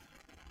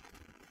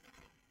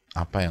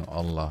apa yang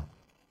Allah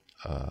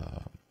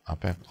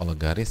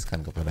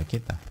gariskan kepada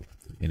kita?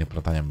 Ini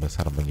pertanyaan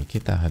besar bagi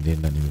kita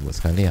hadirin dan ibu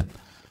sekalian.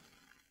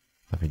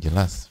 Tapi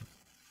jelas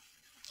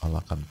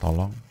Allah akan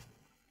tolong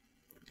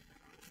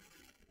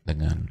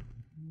dengan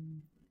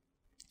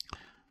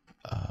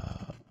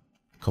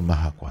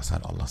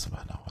kemahakuasaan Allah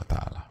Subhanahu wa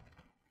ta'ala.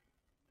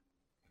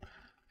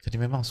 Jadi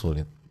memang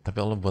sulit,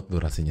 tapi Allah buat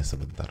durasinya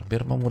sebentar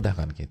biar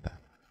memudahkan kita.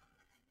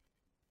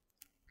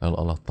 Lalu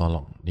Allah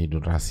tolong di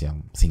durasi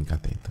yang singkat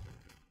itu.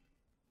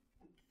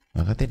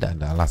 Maka tidak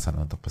ada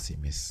alasan untuk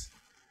pesimis,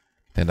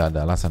 tidak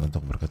ada alasan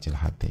untuk berkecil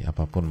hati.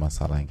 Apapun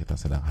masalah yang kita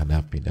sedang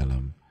hadapi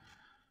dalam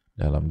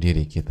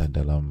diri kita,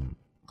 dalam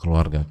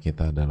keluarga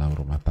kita, dalam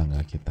rumah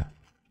tangga kita,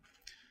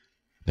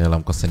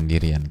 dalam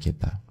kesendirian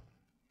kita,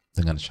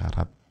 dengan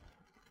syarat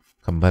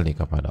kembali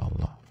kepada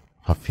Allah.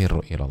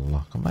 Hafiru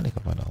ilallah, kembali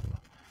kepada Allah.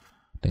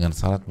 Dengan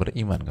syarat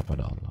beriman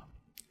kepada Allah.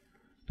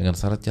 Dengan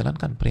syarat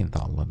jalankan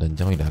perintah Allah dan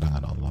jauhi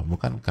larangan Allah.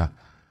 Bukankah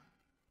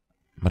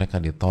mereka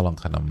ditolong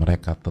karena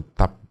mereka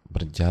tetap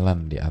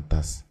berjalan di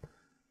atas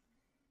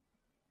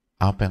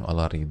apa yang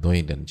Allah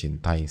ridhoi dan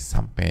cintai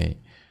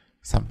sampai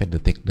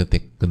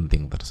detik-detik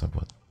genting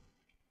tersebut.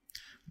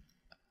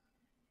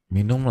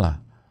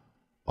 Minumlah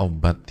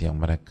obat yang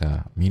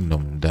mereka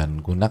minum dan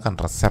gunakan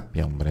resep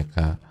yang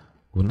mereka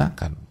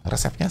gunakan.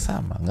 Resepnya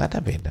sama, nggak ada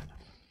beda.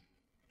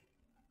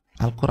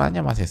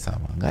 Al-Qurannya masih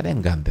sama, nggak ada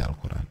yang ganti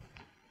Al-Quran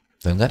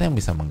dan nggak ada yang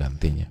bisa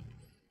menggantinya.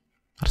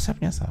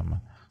 Resepnya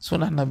sama,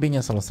 sunnah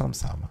Nabinya SAW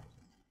sama.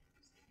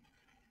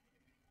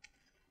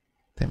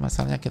 Tapi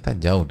masalahnya kita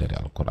jauh dari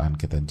Al-Quran,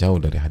 kita jauh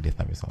dari hadis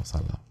Nabi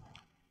SAW.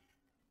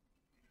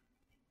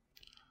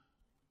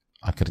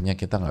 Akhirnya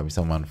kita nggak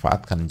bisa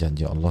memanfaatkan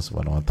janji Allah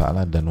Subhanahu Wa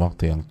Taala dan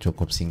waktu yang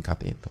cukup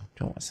singkat itu,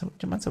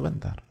 cuma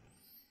sebentar.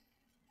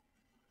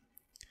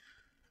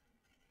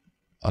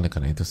 Oleh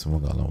karena itu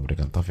semoga Allah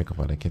memberikan taufik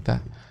kepada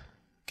kita.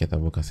 Kita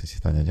buka sesi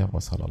tanya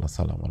jawab.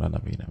 Wassalamualaikum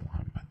warahmatullahi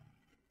wabarakatuh.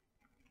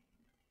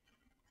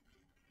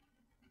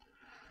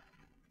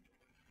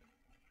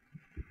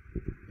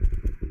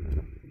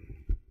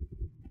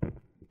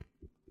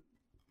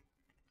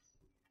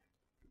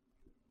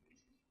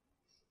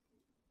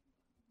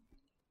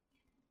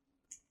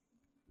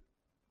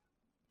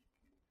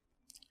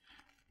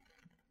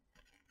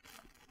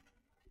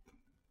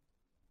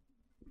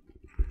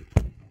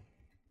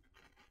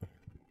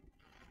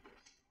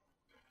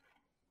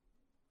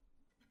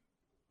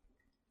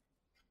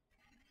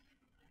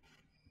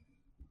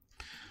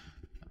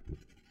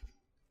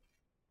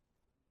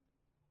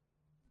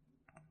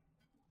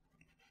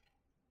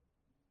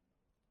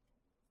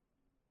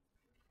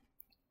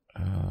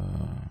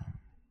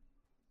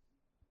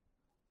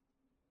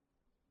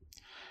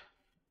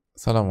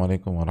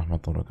 Assalamualaikum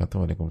warahmatullahi wabarakatuh.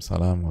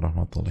 Waalaikumsalam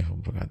warahmatullahi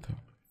wabarakatuh.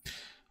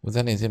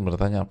 Ustaz izin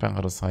bertanya, apa yang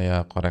harus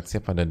saya koreksi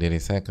pada diri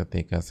saya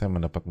ketika saya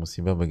mendapat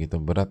musibah begitu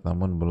berat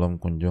namun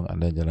belum kunjung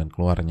ada jalan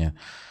keluarnya?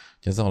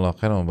 Jazakallahu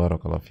khairan wa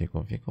barakallahu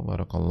fikum.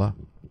 Barakallah.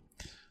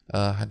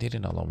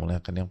 Hadirin Allah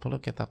muliakan, yang perlu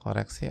kita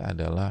koreksi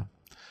adalah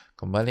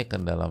kembali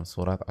ke dalam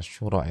surat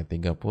Asy-Syura ayat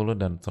 30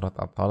 dan surat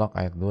At-Talaq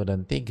ayat 2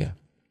 dan 3.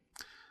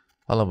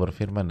 Allah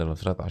berfirman dalam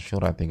surat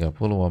Asy-Syura 30,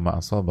 wa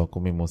ma asabakum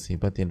min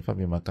musibatin fa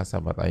bima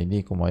kasabat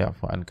aydikum wa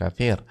ya'fu an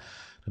katsir.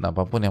 Dan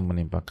apapun yang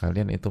menimpa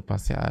kalian itu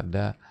pasti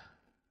ada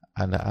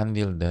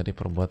andil dari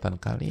perbuatan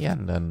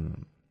kalian, dan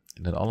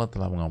Allah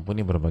telah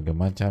mengampuni berbagai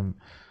macam,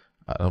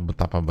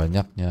 betapa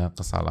banyaknya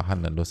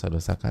kesalahan dan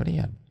dosa-dosa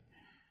kalian.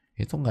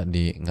 Itu nggak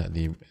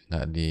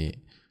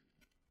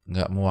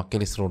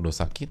mewakili seluruh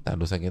dosa kita.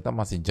 Dosa kita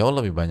masih jauh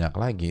lebih banyak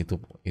lagi.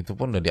 Itu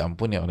pun sudah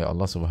diampuni oleh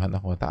Allah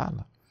Subhanahu Wa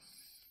Taala.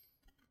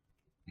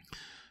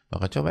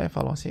 Maka coba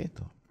evaluasi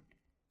itu.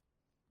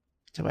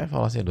 Coba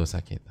evaluasi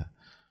dosa kita.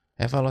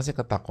 Evaluasi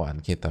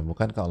ketakwaan kita.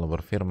 Bukankah Allah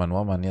berfirman,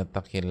 "Wa man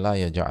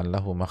yattaqillaha yaj'al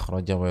lahu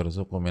makhraja wa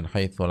yarzuqhu min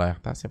haitsu la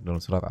yahtasib"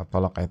 dalam surat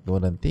At-Talaq ayat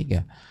 2 dan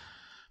 3.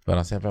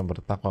 Barang siapa yang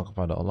bertakwa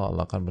kepada Allah,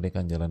 Allah akan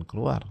berikan jalan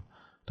keluar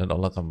dan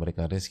Allah akan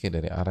berikan rezeki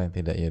dari arah yang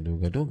tidak ia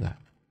duga-duga.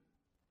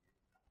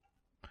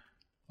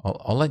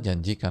 Allah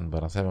janjikan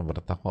barang siapa yang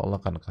bertakwa Allah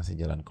akan kasih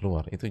jalan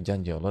keluar. Itu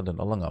janji Allah dan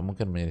Allah nggak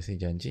mungkin menyelisih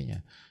janjinya.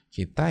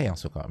 Kita yang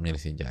suka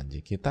menyelisih janji,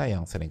 kita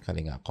yang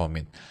seringkali nggak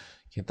komit,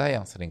 kita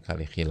yang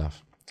seringkali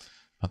khilaf.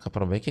 Maka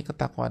perbaiki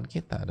ketakwaan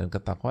kita, dan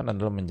ketakwaan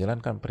adalah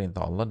menjalankan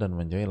perintah Allah dan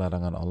menjauhi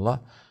larangan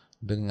Allah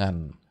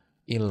dengan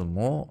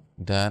ilmu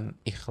dan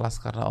ikhlas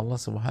karena Allah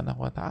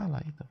Subhanahu Wa Taala.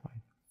 Itu Pak.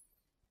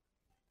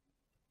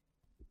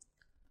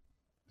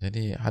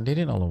 Jadi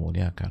hadirin Allah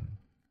muliakan,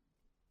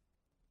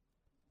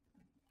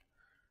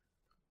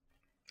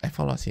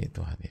 evaluasi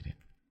itu hadirin,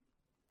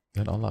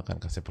 dan Allah akan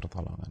kasih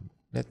pertolongan.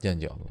 Lihat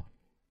janji Allah,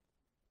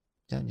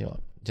 janji,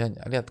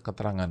 lihat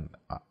keterangan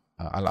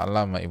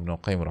Al-Alama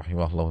Ibnu Qayyim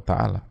rahimahullah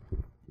ta'ala.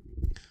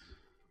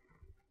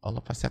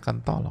 Allah pasti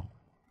akan tolong,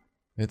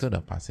 itu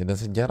udah pasti, dan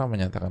sejarah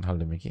menyatakan hal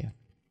demikian.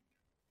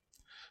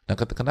 Nah,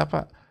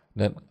 kenapa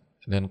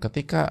dan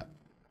ketika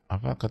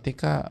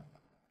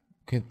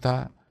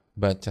kita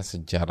baca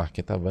sejarah,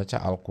 kita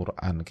baca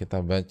Al-Quran, kita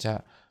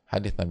baca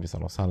hadis Nabi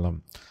SAW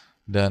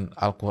dan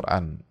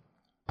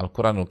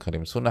Al-Quranul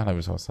Karim, sunnah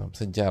Nabi SAW,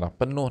 sejarah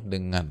penuh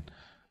dengan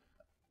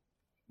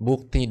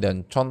bukti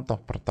dan contoh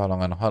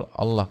pertolongan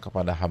Allah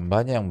kepada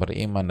hambanya yang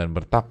beriman dan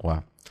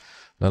bertakwa.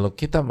 Lalu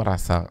kita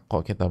merasa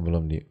kok kita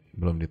belum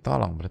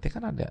ditolong, berarti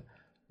kan ada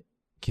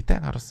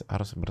kita yang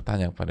harus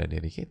bertanya kepada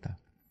diri kita.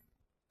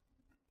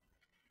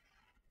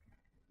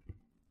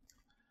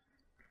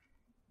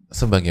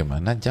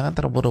 sebagaimana jangan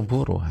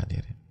terburu-buru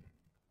hadirin.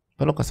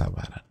 Perlu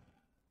kesabaran.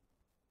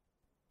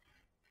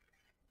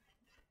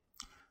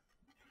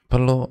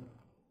 Perlu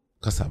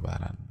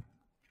kesabaran.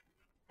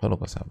 Perlu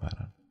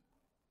kesabaran.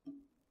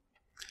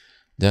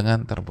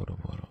 Jangan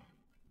terburu-buru.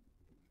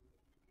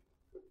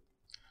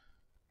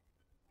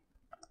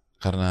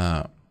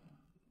 Karena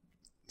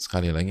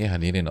sekali lagi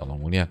hadirin Allah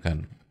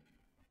muliakan,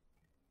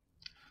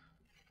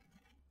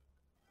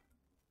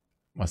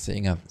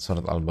 masih ingat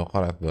surat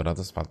Al-Baqarah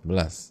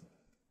 214,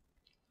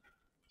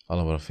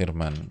 Allah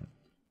berfirman,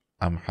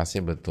 am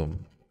hasibatum,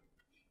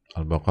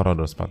 Al-Baqarah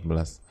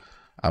 214,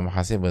 am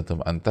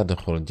hasibatum an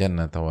tadkhul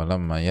jannata wa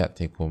lamma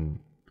ya'tikum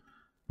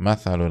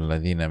mathalul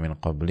ladzina min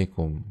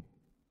qablikum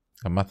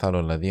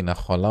mathalul ladzina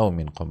khalau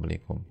min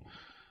qablikum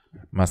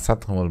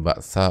masathumul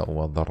ba'sa'u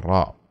wa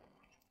dharra'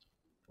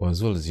 wa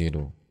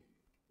zulzilu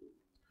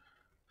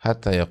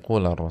hatta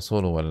yaqula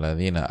ar-rasulu wal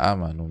ladzina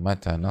amanu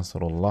mata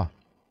nasrullah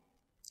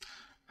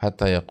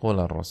hatta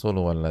yaqula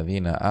ar-rasulu wal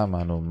ladzina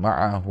amanu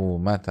ma'ahu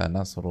mata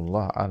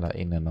nasrullah ala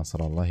inna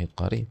nasrallahi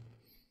qarib.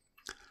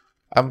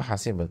 Am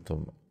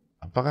hasibatum,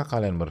 apakah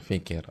kalian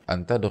berpikir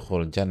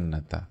antadkhul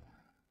jannata,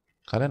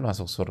 kalian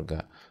masuk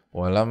surga,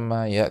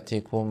 walamma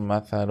ya'tikum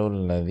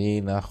mathalul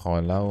ladzina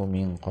khalau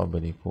min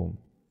qablikum,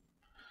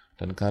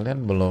 dan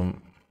kalian belum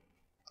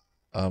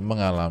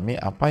mengalami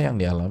apa yang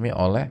dialami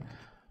oleh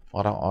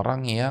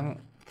orang-orang yang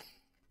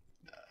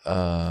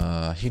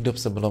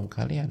hidup sebelum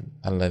kalian.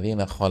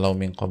 Alladzina khalau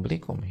min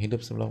qablikum,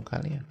 hidup sebelum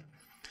kalian.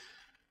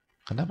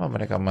 Kenapa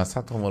mereka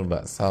masathumul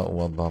ba'sa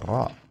wa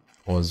dharra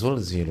wa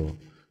zulzilu?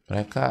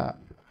 Mereka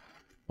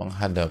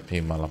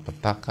menghadapi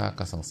malapetaka,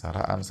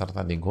 kesengsaraan,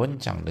 serta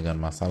digoncang dengan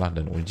masalah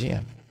dan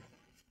ujian.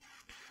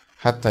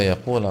 Hatta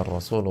yaqula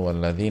ar-rasulu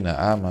walladzina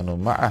amanu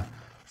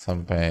ma'ah,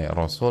 sampai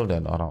Rasul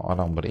dan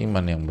orang-orang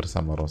beriman yang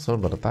bersama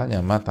Rasul bertanya,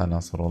 mata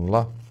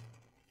nasrullah,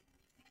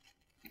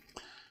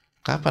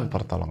 kapan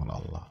pertolongan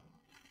Allah?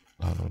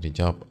 Lalu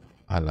dijawab,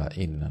 ala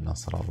inna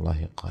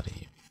nasrallahi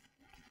qarib.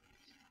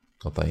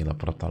 Ketahuilah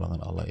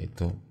pertolongan Allah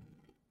itu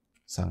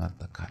sangat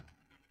dekat.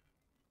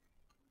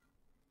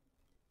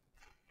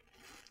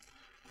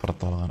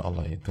 Pertolongan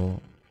Allah itu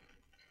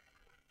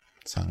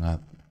sangat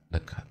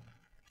dekat.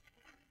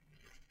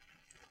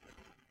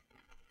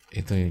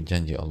 Itu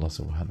janji Allah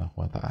Subhanahu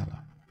wa Ta'ala.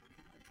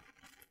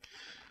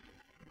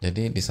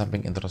 Jadi di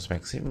samping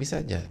introspeksi bisa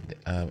jadi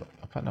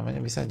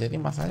bisa jadi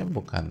masalahnya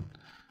bukan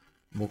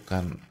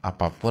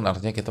apapun,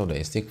 artinya kita udah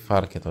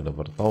istighfar, kita udah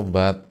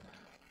bertobat,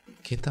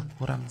 kita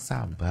kurang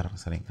sabar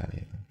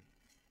seringkali itu.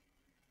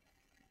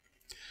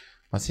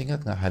 Masih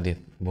ingat nggak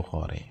hadits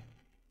Bukhari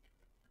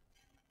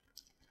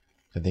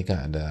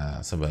ketika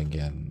ada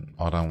sebagian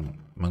orang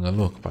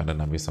mengeluh kepada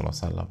Nabi Sallallahu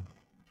Alaihi Wasallam?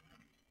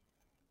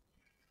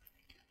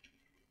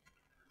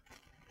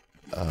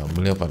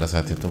 Beliau pada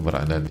saat itu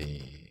berada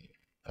di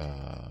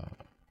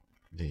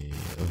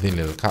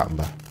Zilil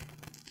Ka'bah.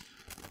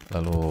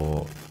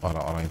 Lalu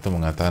orang-orang itu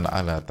mengatakan,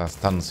 ala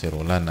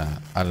tastansiru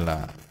lana,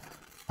 ala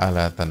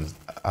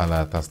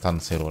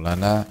tastansiru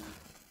lana,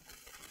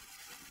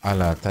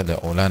 ala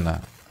tada'u lana,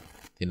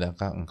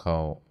 tidakkah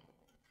engkau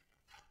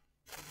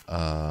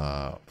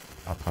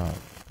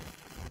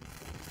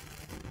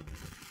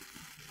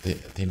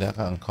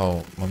tidakkah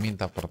engkau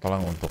meminta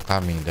pertolongan untuk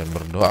kami dan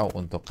berdoa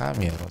untuk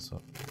kami, ya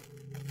Rasul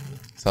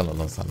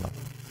Sallallahu Alaihi Wasallam?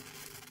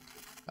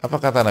 Apa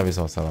kata Nabi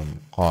SAW?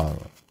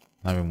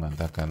 Nabi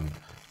mengatakan,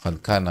 qad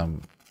kana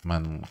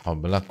man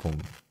qablakum,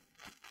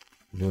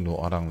 dulu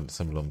orang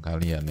sebelum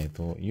kalian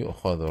itu,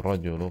 yu'khadhu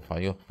rajulu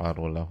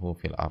fayuhfaru lahu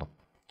fil ard,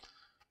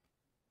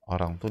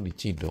 orang tuh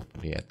diciduk,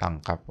 dia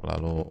tangkap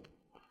lalu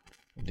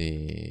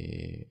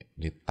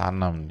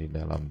ditanam di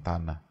dalam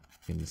tanah,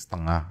 ini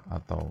setengah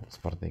atau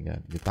sepertiga,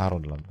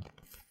 ditaruh dalam tanah.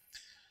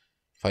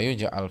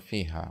 Fayuja'al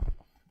fiha,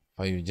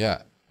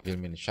 fayuja' bil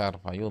minsyar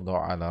fayudhu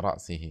ala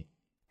ra'sihi,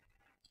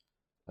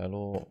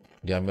 lalu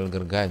diambil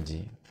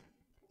gergaji,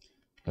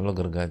 lalu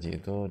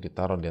gergaji itu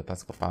ditaruh di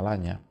atas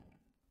kepalanya,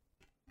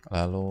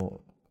 lalu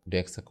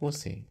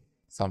dieksekusi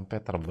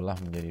sampai terbelah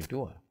menjadi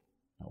dua.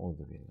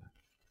 Na'udzubillah.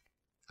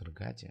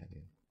 Gergaji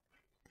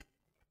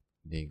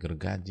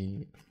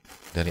digergaji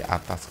dari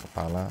atas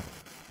kepala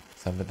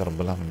sampai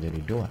terbelah menjadi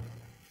dua.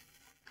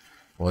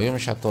 Wa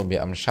yumshatu bi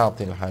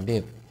amshatil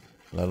hadid,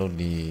 lalu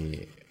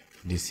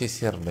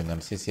disisir dengan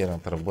sisir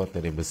yang terbuat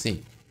dari besi,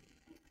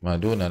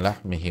 maduna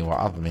lahmihi wa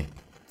azmih,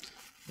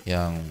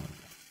 yang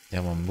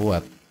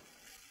membuat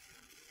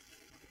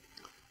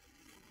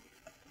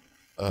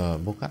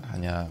bukan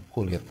hanya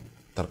kulit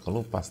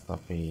terkelupas,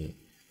 tapi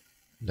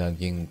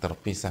daging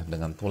terpisah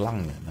dengan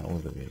tulangnya.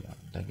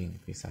 Na'udzubillah, daging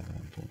pisah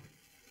dengan tulang.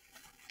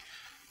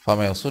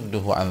 Fama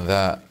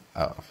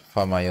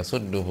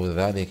yasudduhu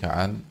dzalika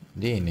an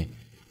dini,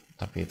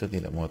 tapi itu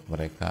tidak membuat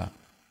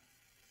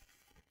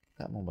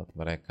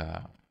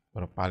mereka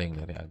berpaling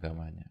dari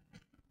agamanya,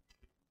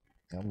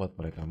 tidak membuat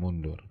mereka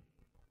mundur.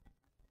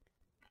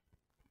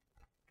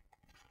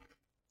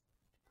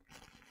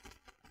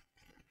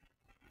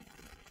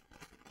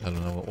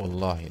 Lalu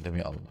wallahi, demi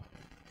Allah,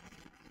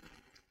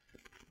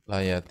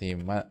 la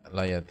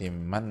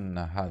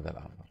yatimanna hadzal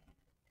amr,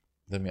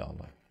 Demi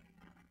Allah.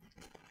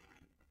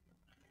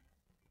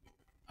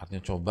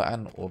 Artinya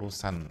cobaan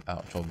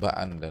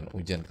dan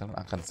ujian kalian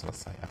akan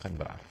selesai, akan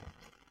berakhir.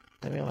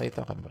 Demi Allah itu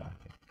akan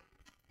berakhir.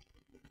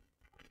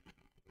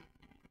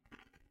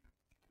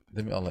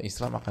 Demi Allah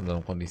Islam akan dalam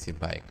kondisi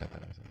baik, kata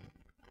Rasulullah.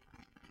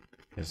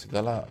 Ya,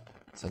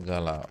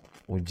 segala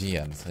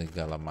ujian,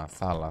 segala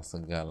masalah,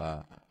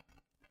 segala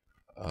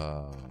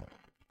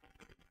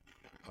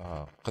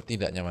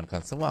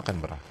ketidaknyamanan semua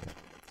akan berakhir.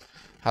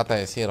 Hatta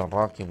yasira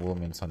rakibu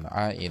min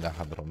Sana'a ila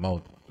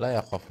Hadramaut la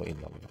yakhafu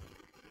illallah.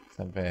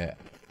 Sampai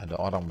ada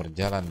orang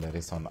berjalan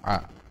dari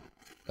Sana'a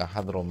ke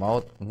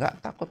Hadramaut nggak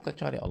takut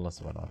kecuali Allah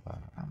Subhanahu wa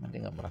taala. Aman,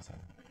 dia nggak merasa.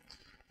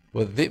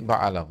 Wa dhi'ba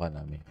 'ala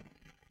ghanami.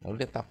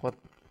 Lalu dia takut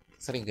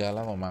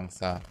serigala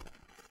memangsa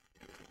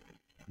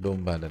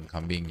domba dan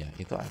kambingnya.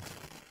 Itu aja.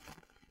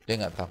 Dia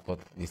nggak takut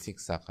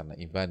disiksa karena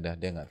ibadah,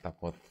 dia nggak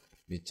takut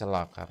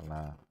dicela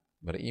karena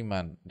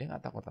beriman, dia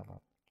nggak takut apa.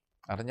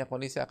 Artinya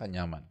kondisi akan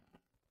nyaman.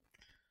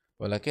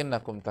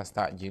 Walakinnakum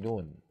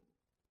tasta'jilun.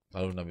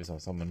 Lalu Nabi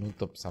SAW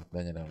menutup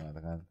sabdanya dengan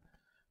mengatakan,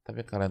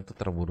 tapi kalian tuh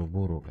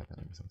terburu-buru, kata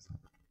Nabi SAW.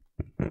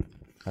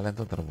 Kalian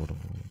tuh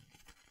terburu-buru.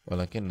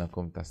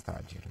 Walakinnakum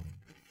tasta'jilun.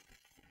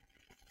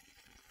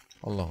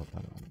 Allah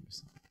Ta'ala.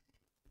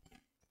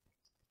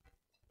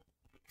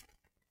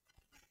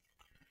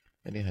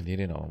 Jadi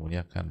hadirin Allah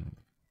muliakan,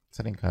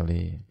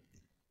 seringkali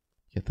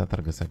kita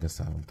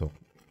tergesa-gesa untuk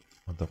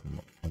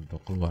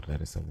keluar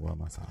dari sebuah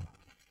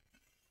masalah.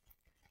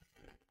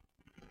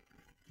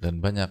 Dan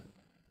banyak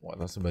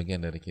atau sebagian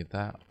dari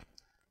kita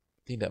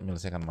tidak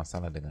menyelesaikan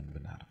masalah dengan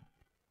benar.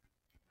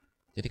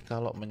 Jadi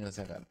kalau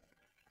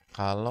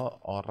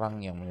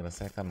orang yang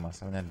menyelesaikan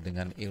masalahnya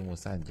dengan ilmu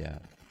saja,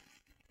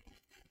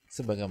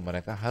 sebagian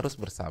mereka harus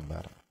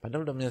bersabar.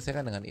 Padahal udah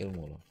menyelesaikan dengan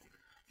ilmu loh.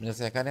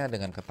 Menyelesaikannya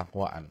dengan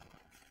ketakwaan.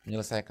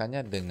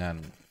 Menyelesaikannya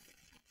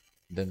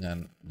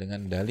dengan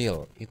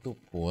dalil, itu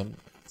pun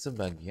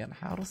sebagian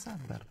harus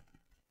sabar.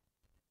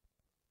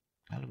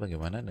 Lalu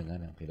bagaimana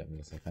dengan yang tidak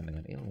menyelesaikan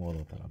dengan ilmu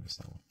Allah Ta'ala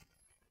bersama?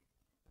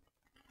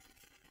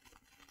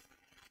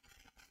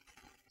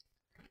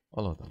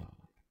 Allah Ta'ala.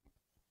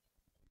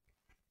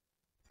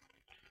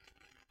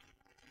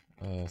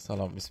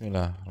 Salam,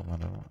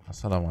 bismillahirrahmanirrahim.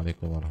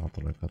 Assalamualaikum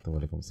warahmatullahi wabarakatuh.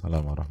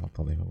 Waalaikumsalam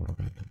warahmatullahi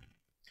wabarakatuh.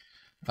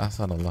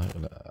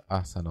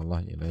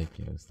 Ahsanallah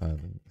ilaiki ya Ustaz.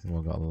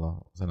 Semoga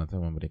Allah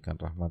senantiasa memberikan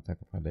rahmatnya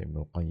kepada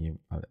Ibnu Qayyim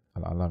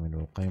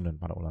al-Ibnu Qayyim dan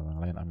para ulama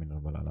yang lain. Amin ya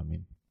rabbal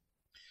alamin.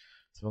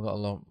 Semoga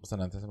Allah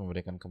senantiasa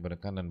memberikan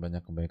keberkahan dan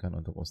banyak kebaikan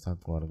untuk Ustadz,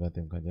 keluarga,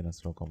 tim kajian, dan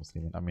seluruh kaum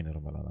muslimin. Amin ya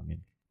rabbal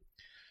alamin.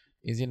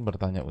 Izin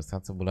bertanya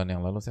Ustadz, sebulan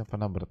yang lalu saya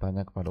pernah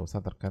bertanya kepada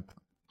Ustadz terkait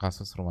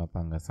kasus rumah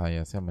tangga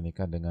saya. Saya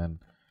menikah dengan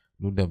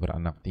duda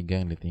beranak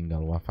 3 yang ditinggal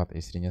wafat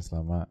istrinya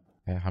selama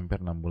hampir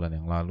 6 bulan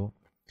yang lalu.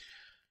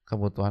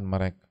 Kebutuhan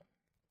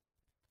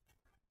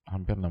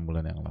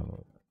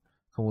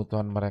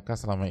mereka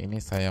selama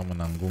ini saya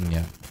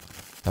menanggungnya,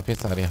 tapi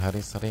sehari-hari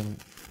sering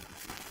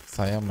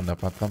saya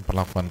mendapatkan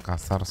perlakuan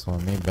kasar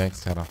suami baik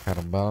secara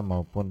verbal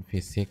maupun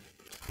fisik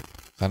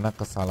karena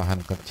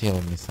kesalahan kecil.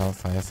 Misal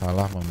saya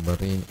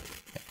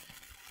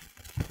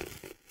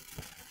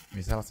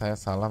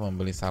salah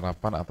membeli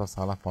sarapan atau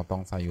salah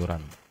potong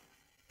sayuran.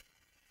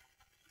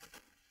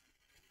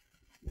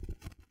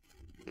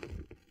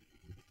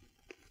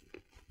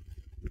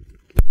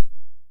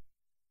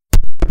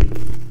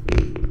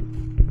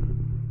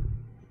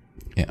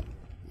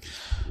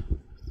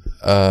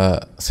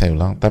 Saya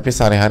ulang, tapi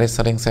sehari-hari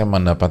sering saya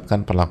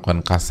mendapatkan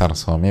perlakuan kasar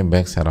suami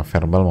baik secara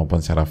verbal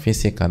maupun secara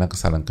fisik karena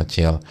kesalahan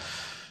kecil.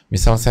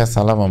 Misal saya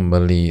salah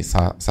membeli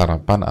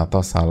sarapan atau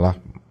salah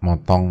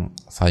motong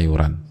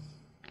sayuran.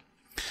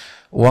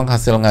 Uang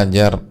hasil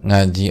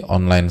ngaji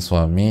online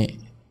suami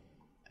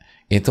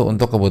itu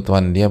untuk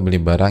kebutuhan dia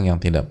beli barang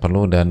yang tidak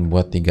perlu dan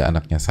buat 3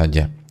 anaknya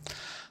saja.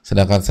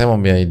 Sedangkan saya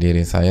membiayai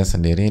diri saya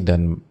sendiri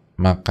dan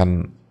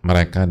makan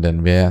mereka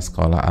dan biaya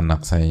sekolah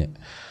anak saya.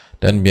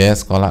 Dan biaya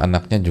sekolah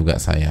anaknya juga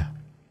saya.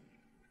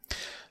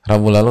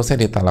 Rabu lalu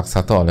saya ditalak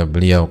 1 oleh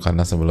beliau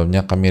karena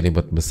sebelumnya kami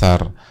ribut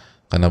besar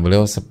karena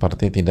beliau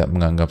seperti tidak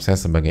menganggap saya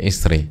sebagai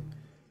istri.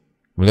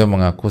 Beliau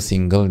mengaku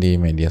single di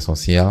media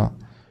sosial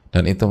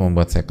dan itu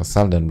membuat saya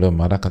kesal dan beliau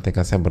marah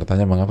ketika saya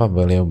bertanya mengapa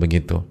beliau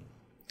begitu.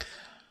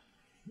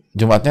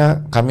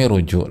 Jumatnya kami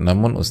rujuk,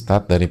 namun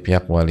Ustadz dari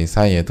pihak wali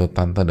saya yaitu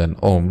tante dan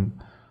om,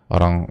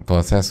 orang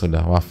tua saya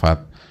sudah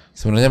wafat,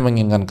 sebenarnya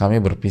menginginkan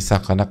kami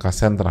berpisah karena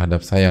kasihan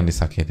terhadap saya yang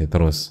disakiti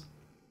terus.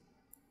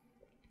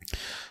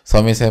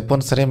 Suami saya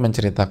pun sering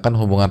menceritakan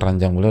hubungan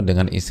ranjang beliau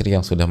dengan istri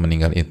yang sudah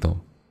meninggal itu.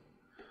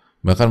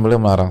 Bahkan beliau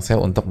melarang saya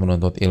untuk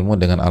menuntut ilmu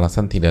dengan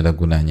alasan tidak ada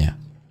gunanya.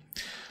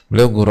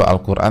 Beliau guru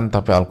Al-Quran,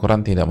 tapi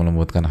Al-Quran tidak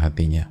melembutkan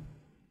hatinya.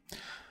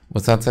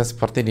 Ustadz, saya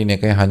seperti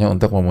dinikahi hanya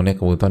untuk memenuhi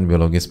kebutuhan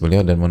biologis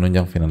beliau dan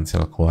menunjang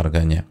finansial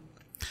keluarganya.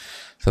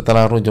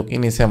 Setelah rujuk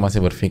ini saya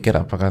masih berpikir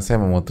apakah saya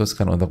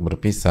memutuskan untuk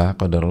berpisah.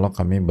 Qadarullah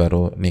kami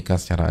baru nikah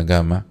secara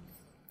agama.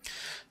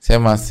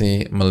 Saya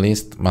masih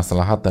melist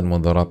maslahat dan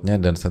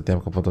mudaratnya dan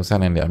setiap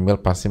keputusan yang diambil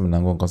pasti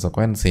menanggung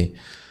konsekuensi.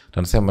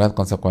 Dan saya melihat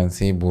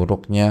konsekuensi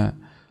buruknya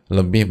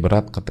lebih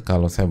berat ketika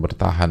kalau saya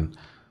bertahan.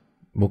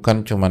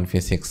 bukan cuman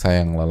fisik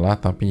saya yang lelah,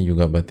 tapi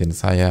juga batin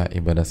saya,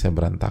 ibadah saya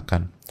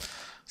berantakan.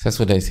 Saya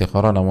sudah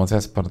istikharah, namun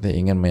saya seperti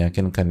ingin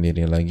meyakinkan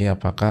diri lagi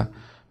apakah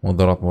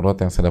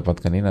mudarat-mudarat yang saya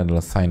dapatkan ini adalah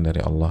sign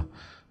dari Allah.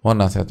 Mohon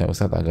nasihatnya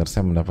Ustadz agar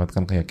saya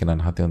mendapatkan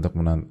keyakinan hati untuk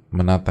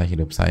menata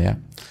hidup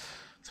saya.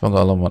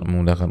 Semoga Allah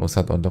memudahkan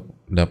Ustadz untuk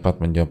dapat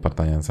menjawab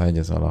pertanyaan saya.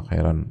 Jazakallahu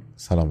khairan.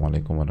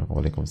 Assalamualaikum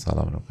warahmatullahi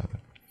wabarakatuh.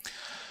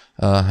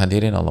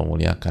 Hadirin Allah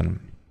muliakan.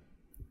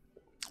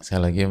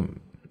 Saya lagi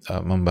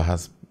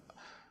membahas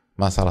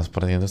masalah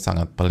seperti itu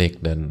sangat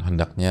pelik dan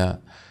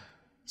hendaknya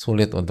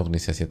sulit untuk di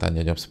sesi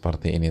tanya jawab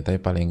seperti ini, tapi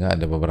paling nggak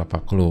ada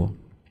beberapa clue.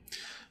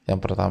 Yang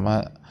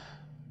pertama,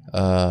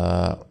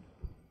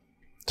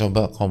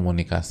 coba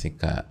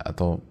komunikasikan,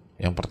 atau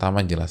yang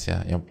pertama jelas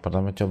ya, yang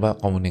pertama coba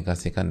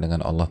komunikasikan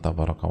dengan Allah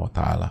Tabaraka wa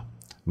Ta'ala.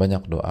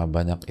 Banyak doa,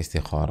 banyak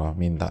istikharah,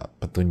 minta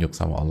petunjuk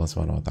sama Allah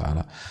Subhanahu wa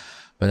Ta'ala,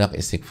 banyak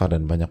istighfar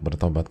dan banyak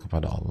bertobat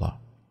kepada Allah.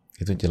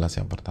 Itu jelas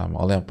yang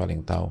pertama. Allah yang paling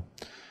tahu,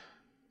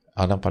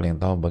 Allah paling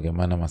tahu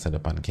bagaimana masa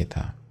depan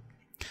kita.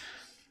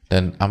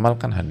 Dan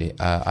amalkan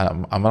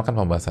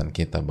pembahasan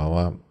kita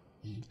bahwa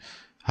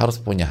harus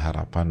punya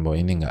harapan bahwa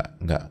ini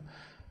nggak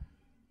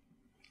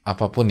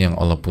apapun yang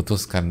Allah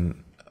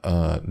putuskan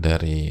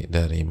dari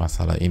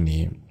masalah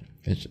ini,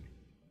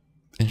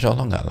 insya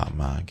Allah nggak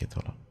lama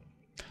gitu loh.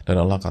 Dan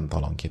Allah akan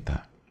tolong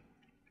kita.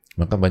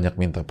 Maka banyak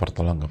minta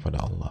pertolongan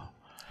kepada Allah.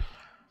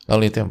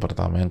 Lalu itu yang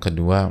pertama. Yang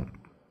kedua,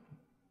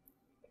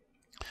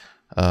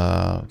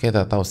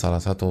 kita tahu salah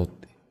satu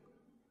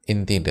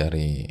inti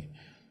dari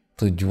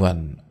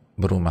tujuan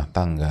berumah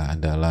tangga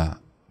adalah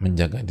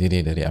menjaga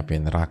diri dari api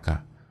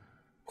neraka.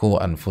 Qu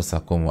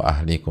anfusakum wa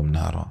ahlikum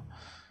naro.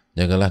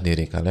 Jagalah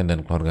diri kalian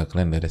dan keluarga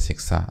kalian dari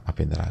siksa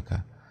api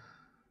neraka.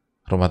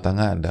 Rumah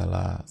tangga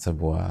adalah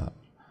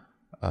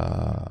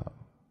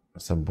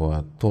sebuah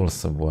tools,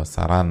 sebuah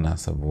sarana,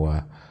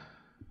 sebuah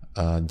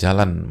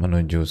jalan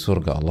menuju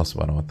surga Allah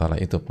Subhanahu wa Ta'ala.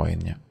 Itu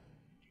poinnya.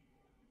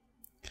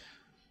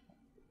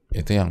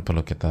 Itu yang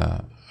perlu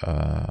kita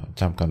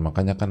camkan.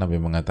 Makanya kan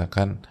Nabi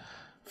mengatakan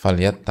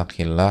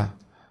falyattaqillah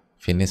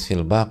fi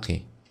nisfil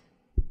baqi,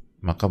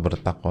 maka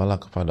bertakwalah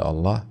kepada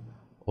Allah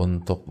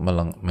untuk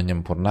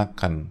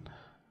menyempurnakan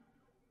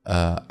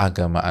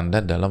agama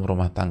Anda dalam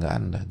rumah tangga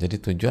Anda. Jadi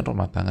tujuan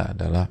rumah tangga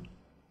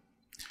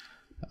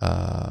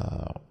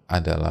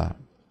adalah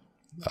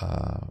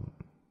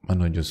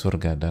menuju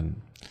surga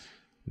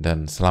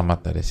dan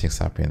selamat dari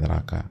siksa api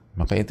neraka.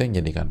 Maka itu yang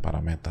dijadikan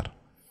parameter,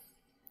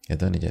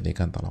 itu yang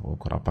dijadikan tolak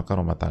ukur apakah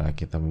rumah tangga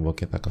kita membawa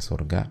kita ke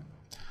surga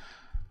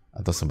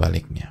atau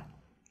sebaliknya.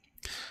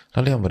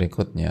 Lalu yang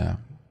berikutnya,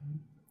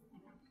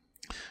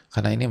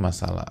 karena ini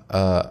masalah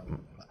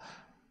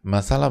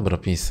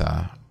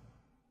berpisah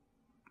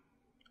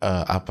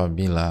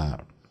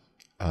apabila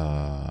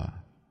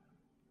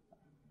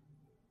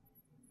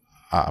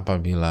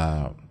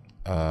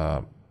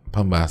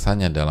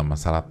pembahasannya dalam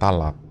masalah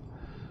talak,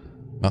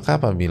 maka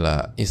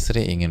apabila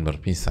istri ingin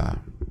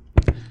berpisah,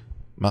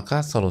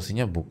 maka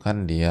solusinya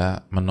bukan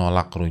dia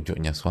menolak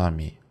rujuknya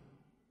suami,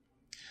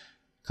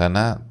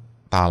 karena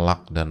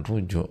talak dan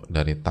rujuk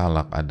dari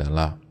talak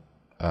adalah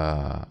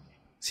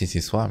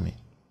sisi suami.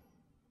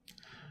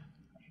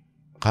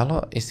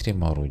 Kalau istri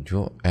mau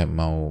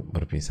mau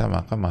berpisah,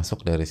 maka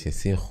masuk dari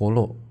sisi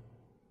khulu,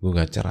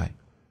 gugat cerai,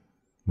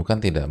 bukan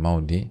tidak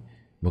mau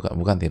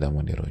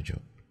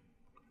dirujuk.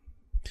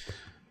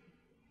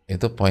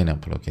 Itu poin yang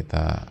perlu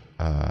kita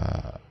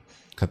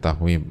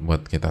ketahui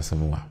buat kita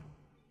semua.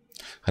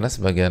 Karena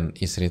sebagian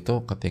istri itu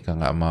ketika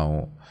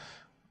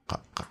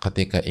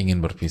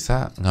ingin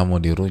berpisah nggak mau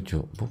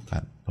dirujuk.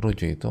 Bukan,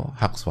 rujuk itu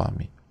hak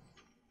suami.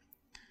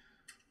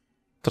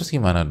 Terus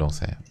gimana dong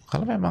saya?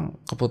 Kalau memang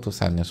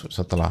keputusannya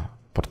setelah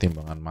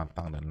pertimbangan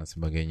matang dan lain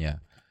sebagainya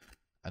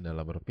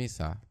adalah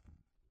berpisah,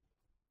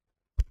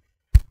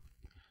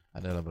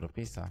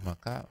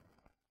 maka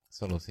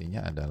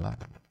solusinya adalah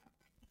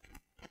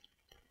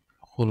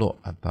khulu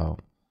atau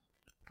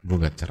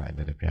gugat cerai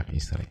dari pihak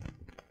istri.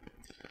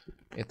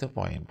 Itu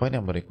poin. Poin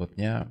yang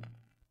berikutnya,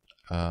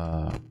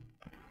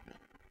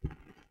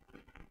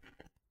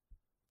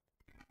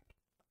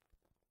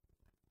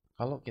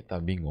 kalau kita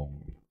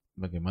bingung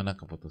bagaimana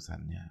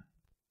keputusannya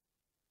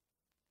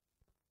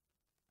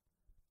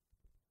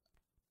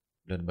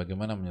dan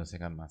bagaimana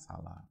menyelesaikan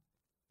masalah,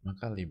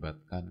 maka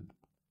libatkan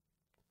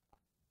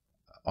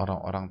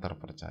orang-orang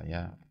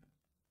terpercaya,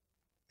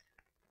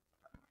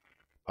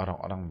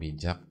 orang-orang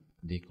bijak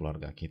di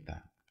keluarga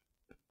kita,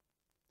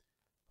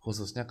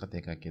 khususnya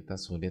ketika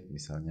kita sulit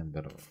misalnya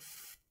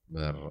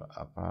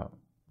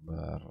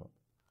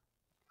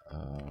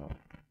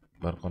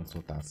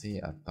berkonsultasi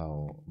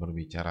atau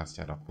berbicara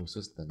secara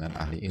khusus dengan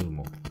ahli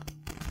ilmu.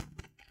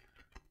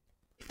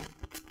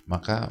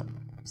 Maka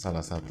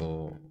salah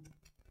satu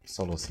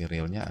solusi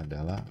realnya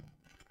adalah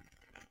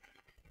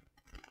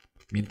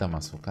minta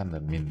masukan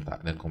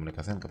dan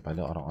komunikasikan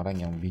kepada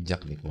orang-orang yang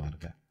bijak di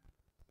keluarga.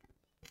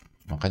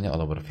 Makanya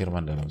Allah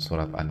berfirman dalam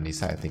surat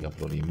An-Nisa ayat 35,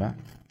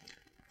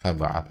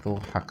 faba'athu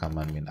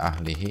hakaman min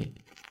ahlihi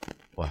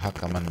wa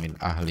hakaman min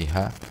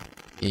ahliha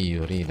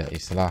iyurida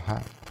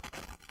islaha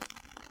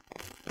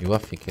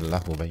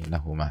yuwaffiqillahu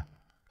bainahuma.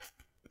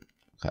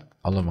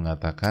 Allah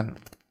mengatakan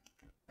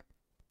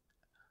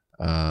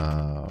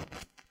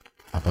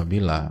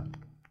apabila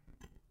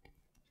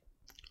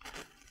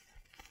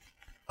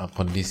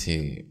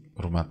kondisi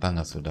rumah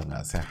tangga sudah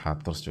nggak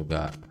sehat, terus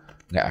juga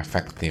nggak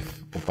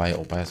efektif,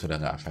 upaya-upaya sudah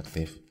nggak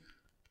efektif,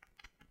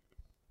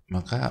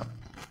 maka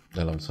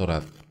dalam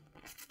surat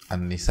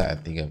An-Nisa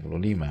ayat 35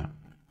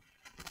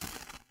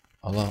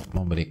 Allah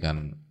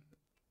memberikan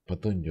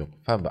petunjuk,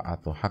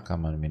 fab'athu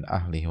hakaman min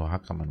ahlihi wa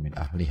hakaman min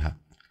ahliha.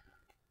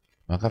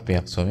 Maka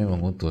pihak suami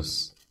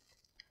mengutus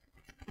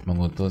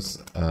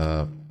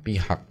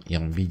pihak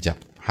yang bijak,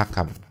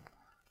 hakam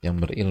yang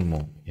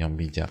berilmu, yang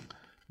bijak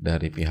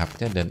dari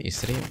pihaknya, dan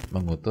istri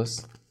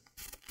mengutus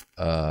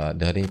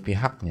dari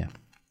pihaknya.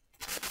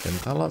 Dan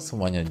kalau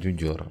semuanya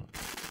jujur,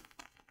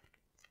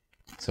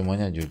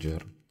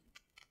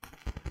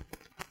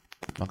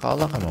 maka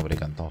Allah akan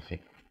memberikan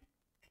taufik.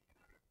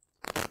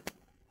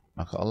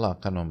 Maka Allah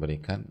akan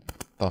memberikan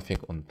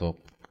taufik untuk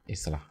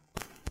islah.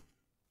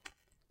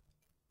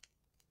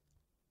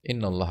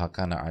 Innallaha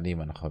kana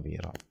aliman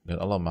khabira. Dan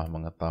Allah Maha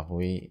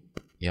mengetahui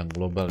yang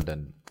global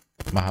dan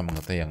Maha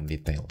mengetahui yang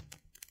detail.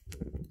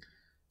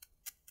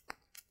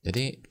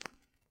 Jadi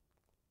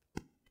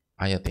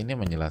ayat ini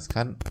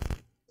menjelaskan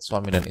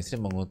suami dan istri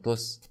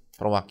mengutus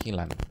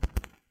perwakilan.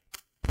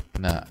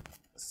 Nah,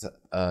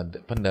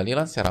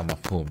 pendalilan secara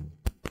mafhum,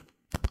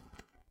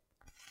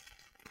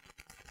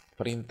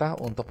 perintah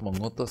untuk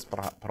mengutus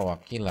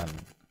perwakilan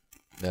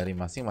dari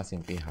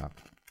masing-masing pihak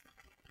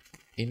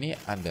ini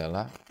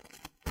adalah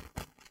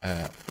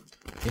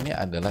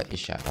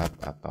isyarat,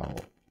 atau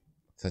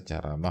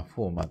secara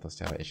mafhum atau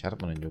secara isyarat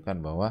menunjukkan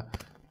bahwa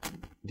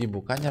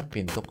dibukanya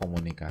pintu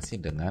komunikasi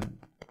dengan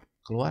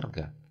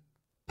keluarga.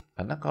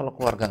 Karena kalau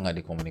keluarga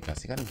nggak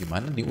dikomunikasikan,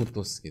 gimana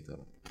diutus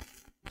gitu.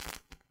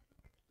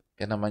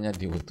 Yang namanya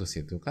diutus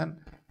itu kan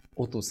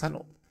utusan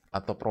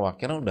atau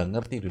perwakilan udah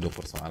ngerti duduk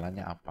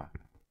persoalannya apa,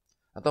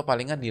 atau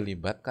palingan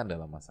dilibatkan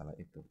dalam masalah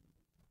itu.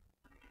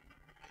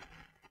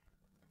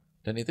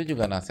 Dan itu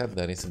juga nasihat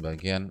dari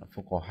sebagian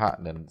fuqaha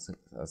dan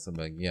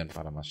sebagian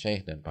para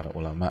masyayikh dan para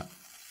ulama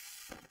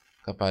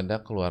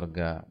kepada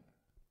keluarga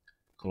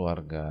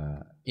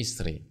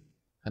istri.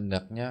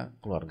 Hendaknya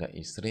keluarga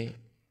istri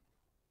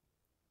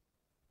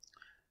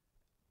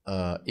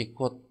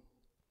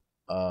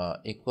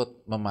ikut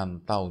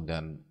memantau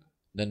dan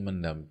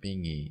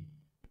mendampingi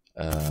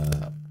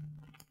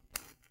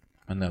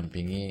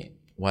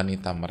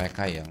wanita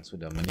mereka yang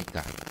sudah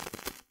menikah,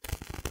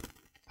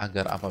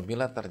 agar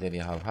apabila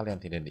terjadi hal-hal yang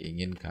tidak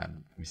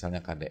diinginkan,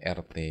 misalnya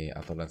KDRT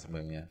atau dan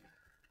sebagainya,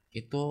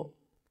 itu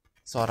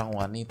seorang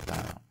wanita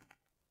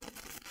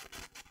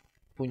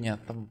punya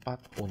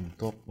tempat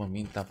untuk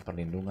meminta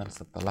perlindungan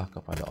setelah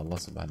kepada Allah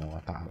Subhanahu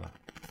wa Ta'ala,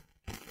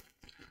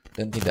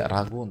 dan tidak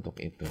ragu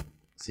untuk itu,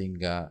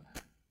 sehingga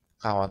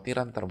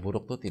kekhawatiran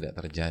terburuk itu tidak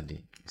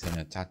terjadi,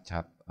 misalnya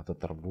cacat atau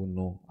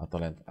terbunuh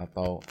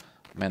atau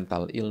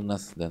mental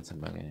illness dan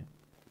sebagainya.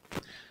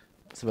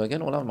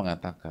 Sebagian ulama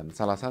mengatakan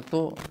salah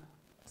satu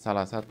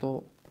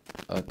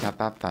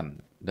catatan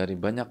dari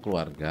banyak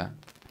keluarga,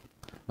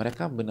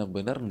 mereka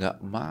benar-benar nggak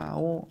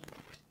mau,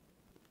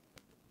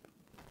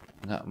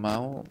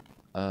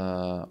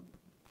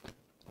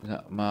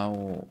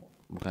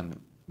 bukan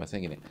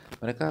bahasanya gini,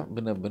 mereka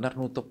benar-benar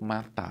nutup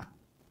mata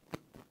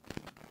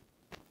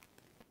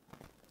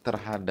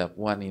terhadap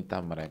wanita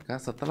mereka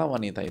setelah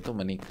wanita itu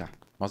menikah.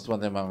 Maksud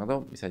wanita itu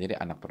bisa jadi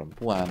anak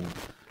perempuan,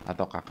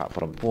 atau kakak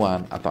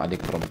perempuan, atau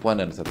adik perempuan,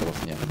 dan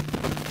seterusnya,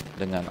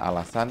 dengan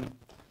alasan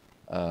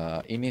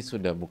ini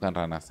sudah bukan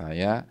ranah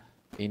saya,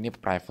 ini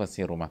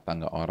privasi rumah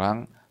tangga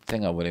orang,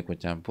 saya nggak boleh ikut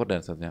campur,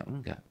 dan seterusnya.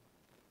 Enggak,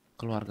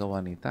 keluarga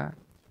wanita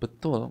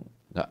betul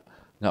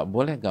nggak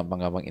boleh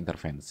gampang-gampang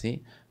intervensi,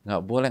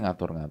 nggak boleh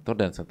ngatur-ngatur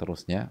dan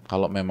seterusnya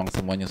kalau memang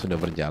semuanya sudah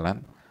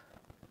berjalan.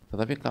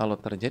 Tetapi kalau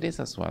terjadi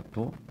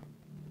sesuatu,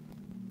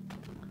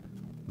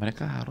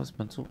 mereka harus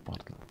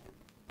mensupport.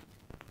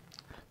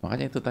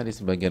 Makanya itu tadi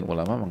sebagian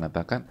ulama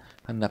mengatakan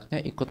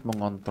hendaknya ikut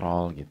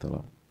mengontrol gitu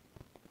loh.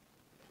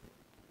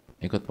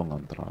 Ikut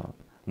mengontrol,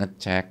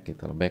 ngecek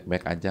gitu loh,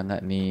 baik-baik aja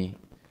nggak nih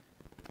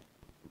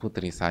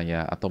putri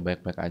saya, atau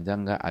baik-baik aja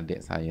nggak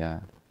adik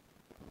saya.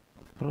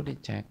 Perlu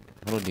dicek,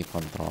 perlu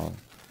dikontrol.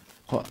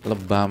 Kok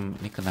lebam,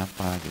 ini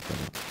kenapa gitu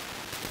loh.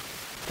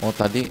 Oh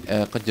tadi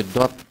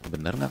kejedot,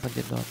 bener nggak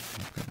kejedot?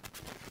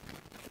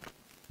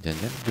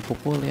 Jangan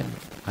dipukulin,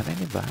 karena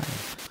ini bahaya.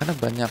 Karena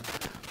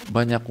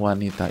banyak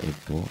wanita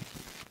itu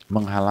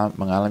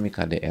mengalami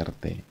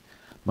KDRT,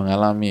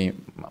 mengalami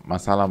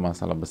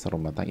masalah-masalah besar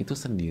rumah tangga itu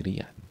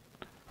sendirian.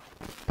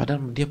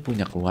 Padahal dia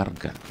punya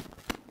keluarga,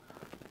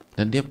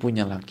 dan dia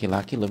punya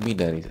laki-laki lebih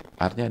dari,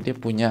 artinya dia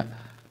punya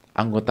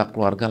anggota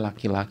keluarga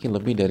laki-laki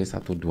lebih dari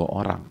 1-2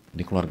 orang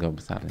di keluarga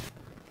besarnya.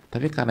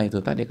 Tapi karena itu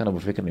tadi, karena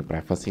berpikir di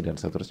privasi dan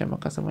seterusnya,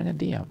 maka semuanya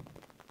diam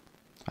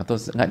atau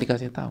nggak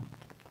dikasih tahu.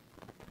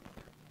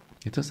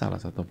 Itu salah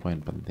satu poin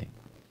penting.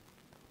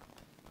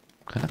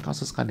 Karena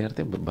kasus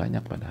KDRT banyak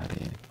pada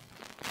hari ini.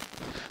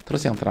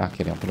 Terus yang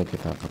terakhir yang perlu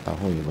kita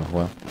ketahui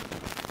bahwa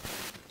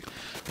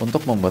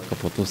Untuk membuat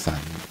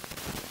keputusan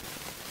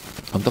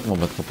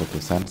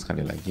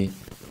sekali lagi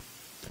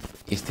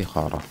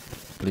istikharah,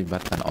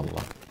 libatkan Allah,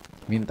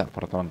 minta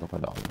pertolongan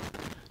kepada Allah.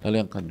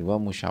 Lalu yang kedua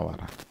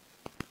musyawarah.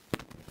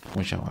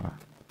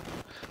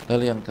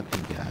 Lalu yang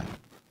ketiga,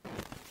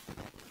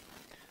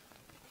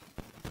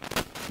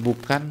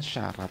 bukan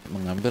syarat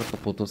mengambil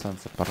keputusan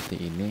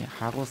seperti ini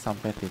harus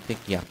sampai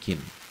titik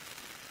yakin.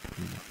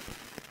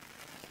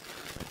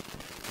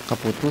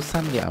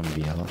 Keputusan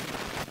diambil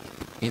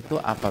itu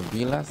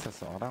apabila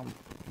seseorang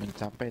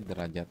mencapai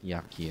derajat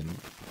yakin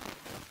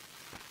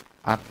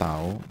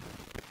atau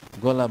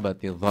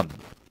golabati dhon,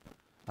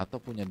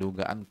 atau punya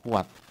dugaan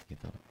kuat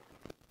gitu.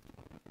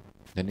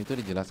 Dan itu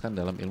dijelaskan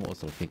dalam ilmu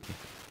usul fikih.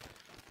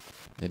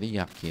 Jadi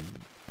yakin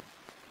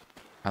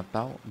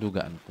atau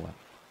dugaan kuat,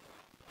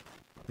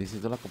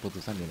 disitulah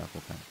keputusan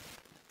dilakukan.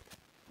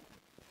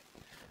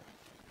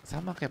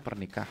 Sama kayak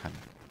pernikahan,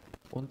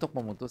 untuk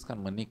memutuskan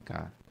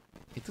menikah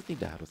itu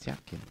tidak harus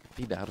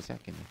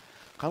yakin.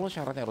 Kalau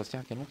syaratnya harus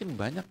yakin, mungkin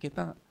banyak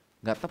kita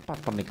nggak tepat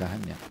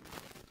pernikahannya.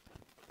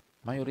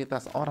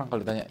 Mayoritas orang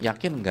kalau ditanya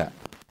yakin nggak,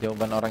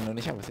 jawaban orang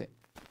Indonesia pasti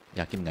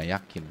yakin nggak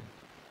yakin.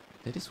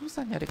 Jadi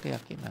susah nyari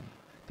keyakinan.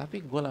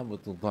 Tapi gue lah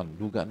butuh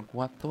dugaan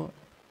kuat tuh,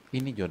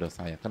 ini jodoh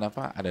saya.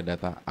 Kenapa ada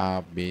data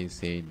A, B,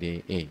 C,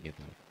 D, E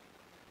gitu.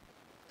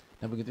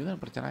 Nah begitu kan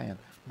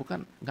perceraian,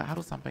 bukan nggak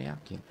harus sampai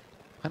yakin.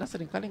 Karena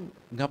seringkali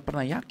nggak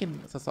pernah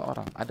yakin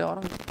seseorang. Ada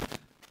orang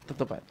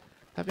tetap aja.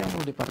 Tapi yang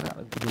perlu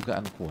diperhatikan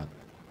dugaan kuat.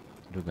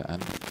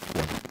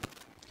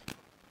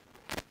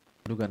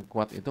 Dugaan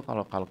kuat itu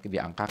kalau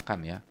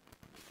diangkakan ya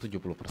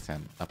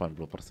 70%, 80%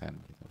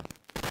 gitu.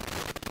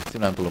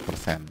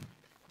 90%.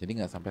 Jadi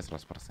nggak sampai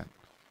 100%.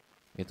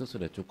 Itu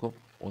sudah cukup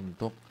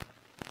untuk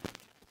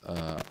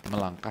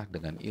melangkah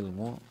dengan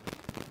ilmu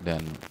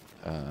dan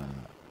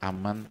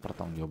aman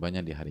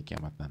pertanggungjawabannya di hari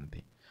kiamat nanti.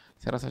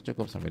 Saya rasa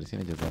cukup sampai di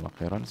sini. Jazakallahu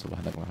khairan.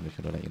 Subhanakallahumma wa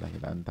bihamdika, la ilaha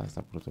illa anta,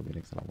 astaghfiruka wa atubu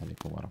ilaik.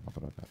 Assalamualaikum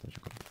warahmatullahi wabarakatuh.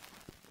 Syukur.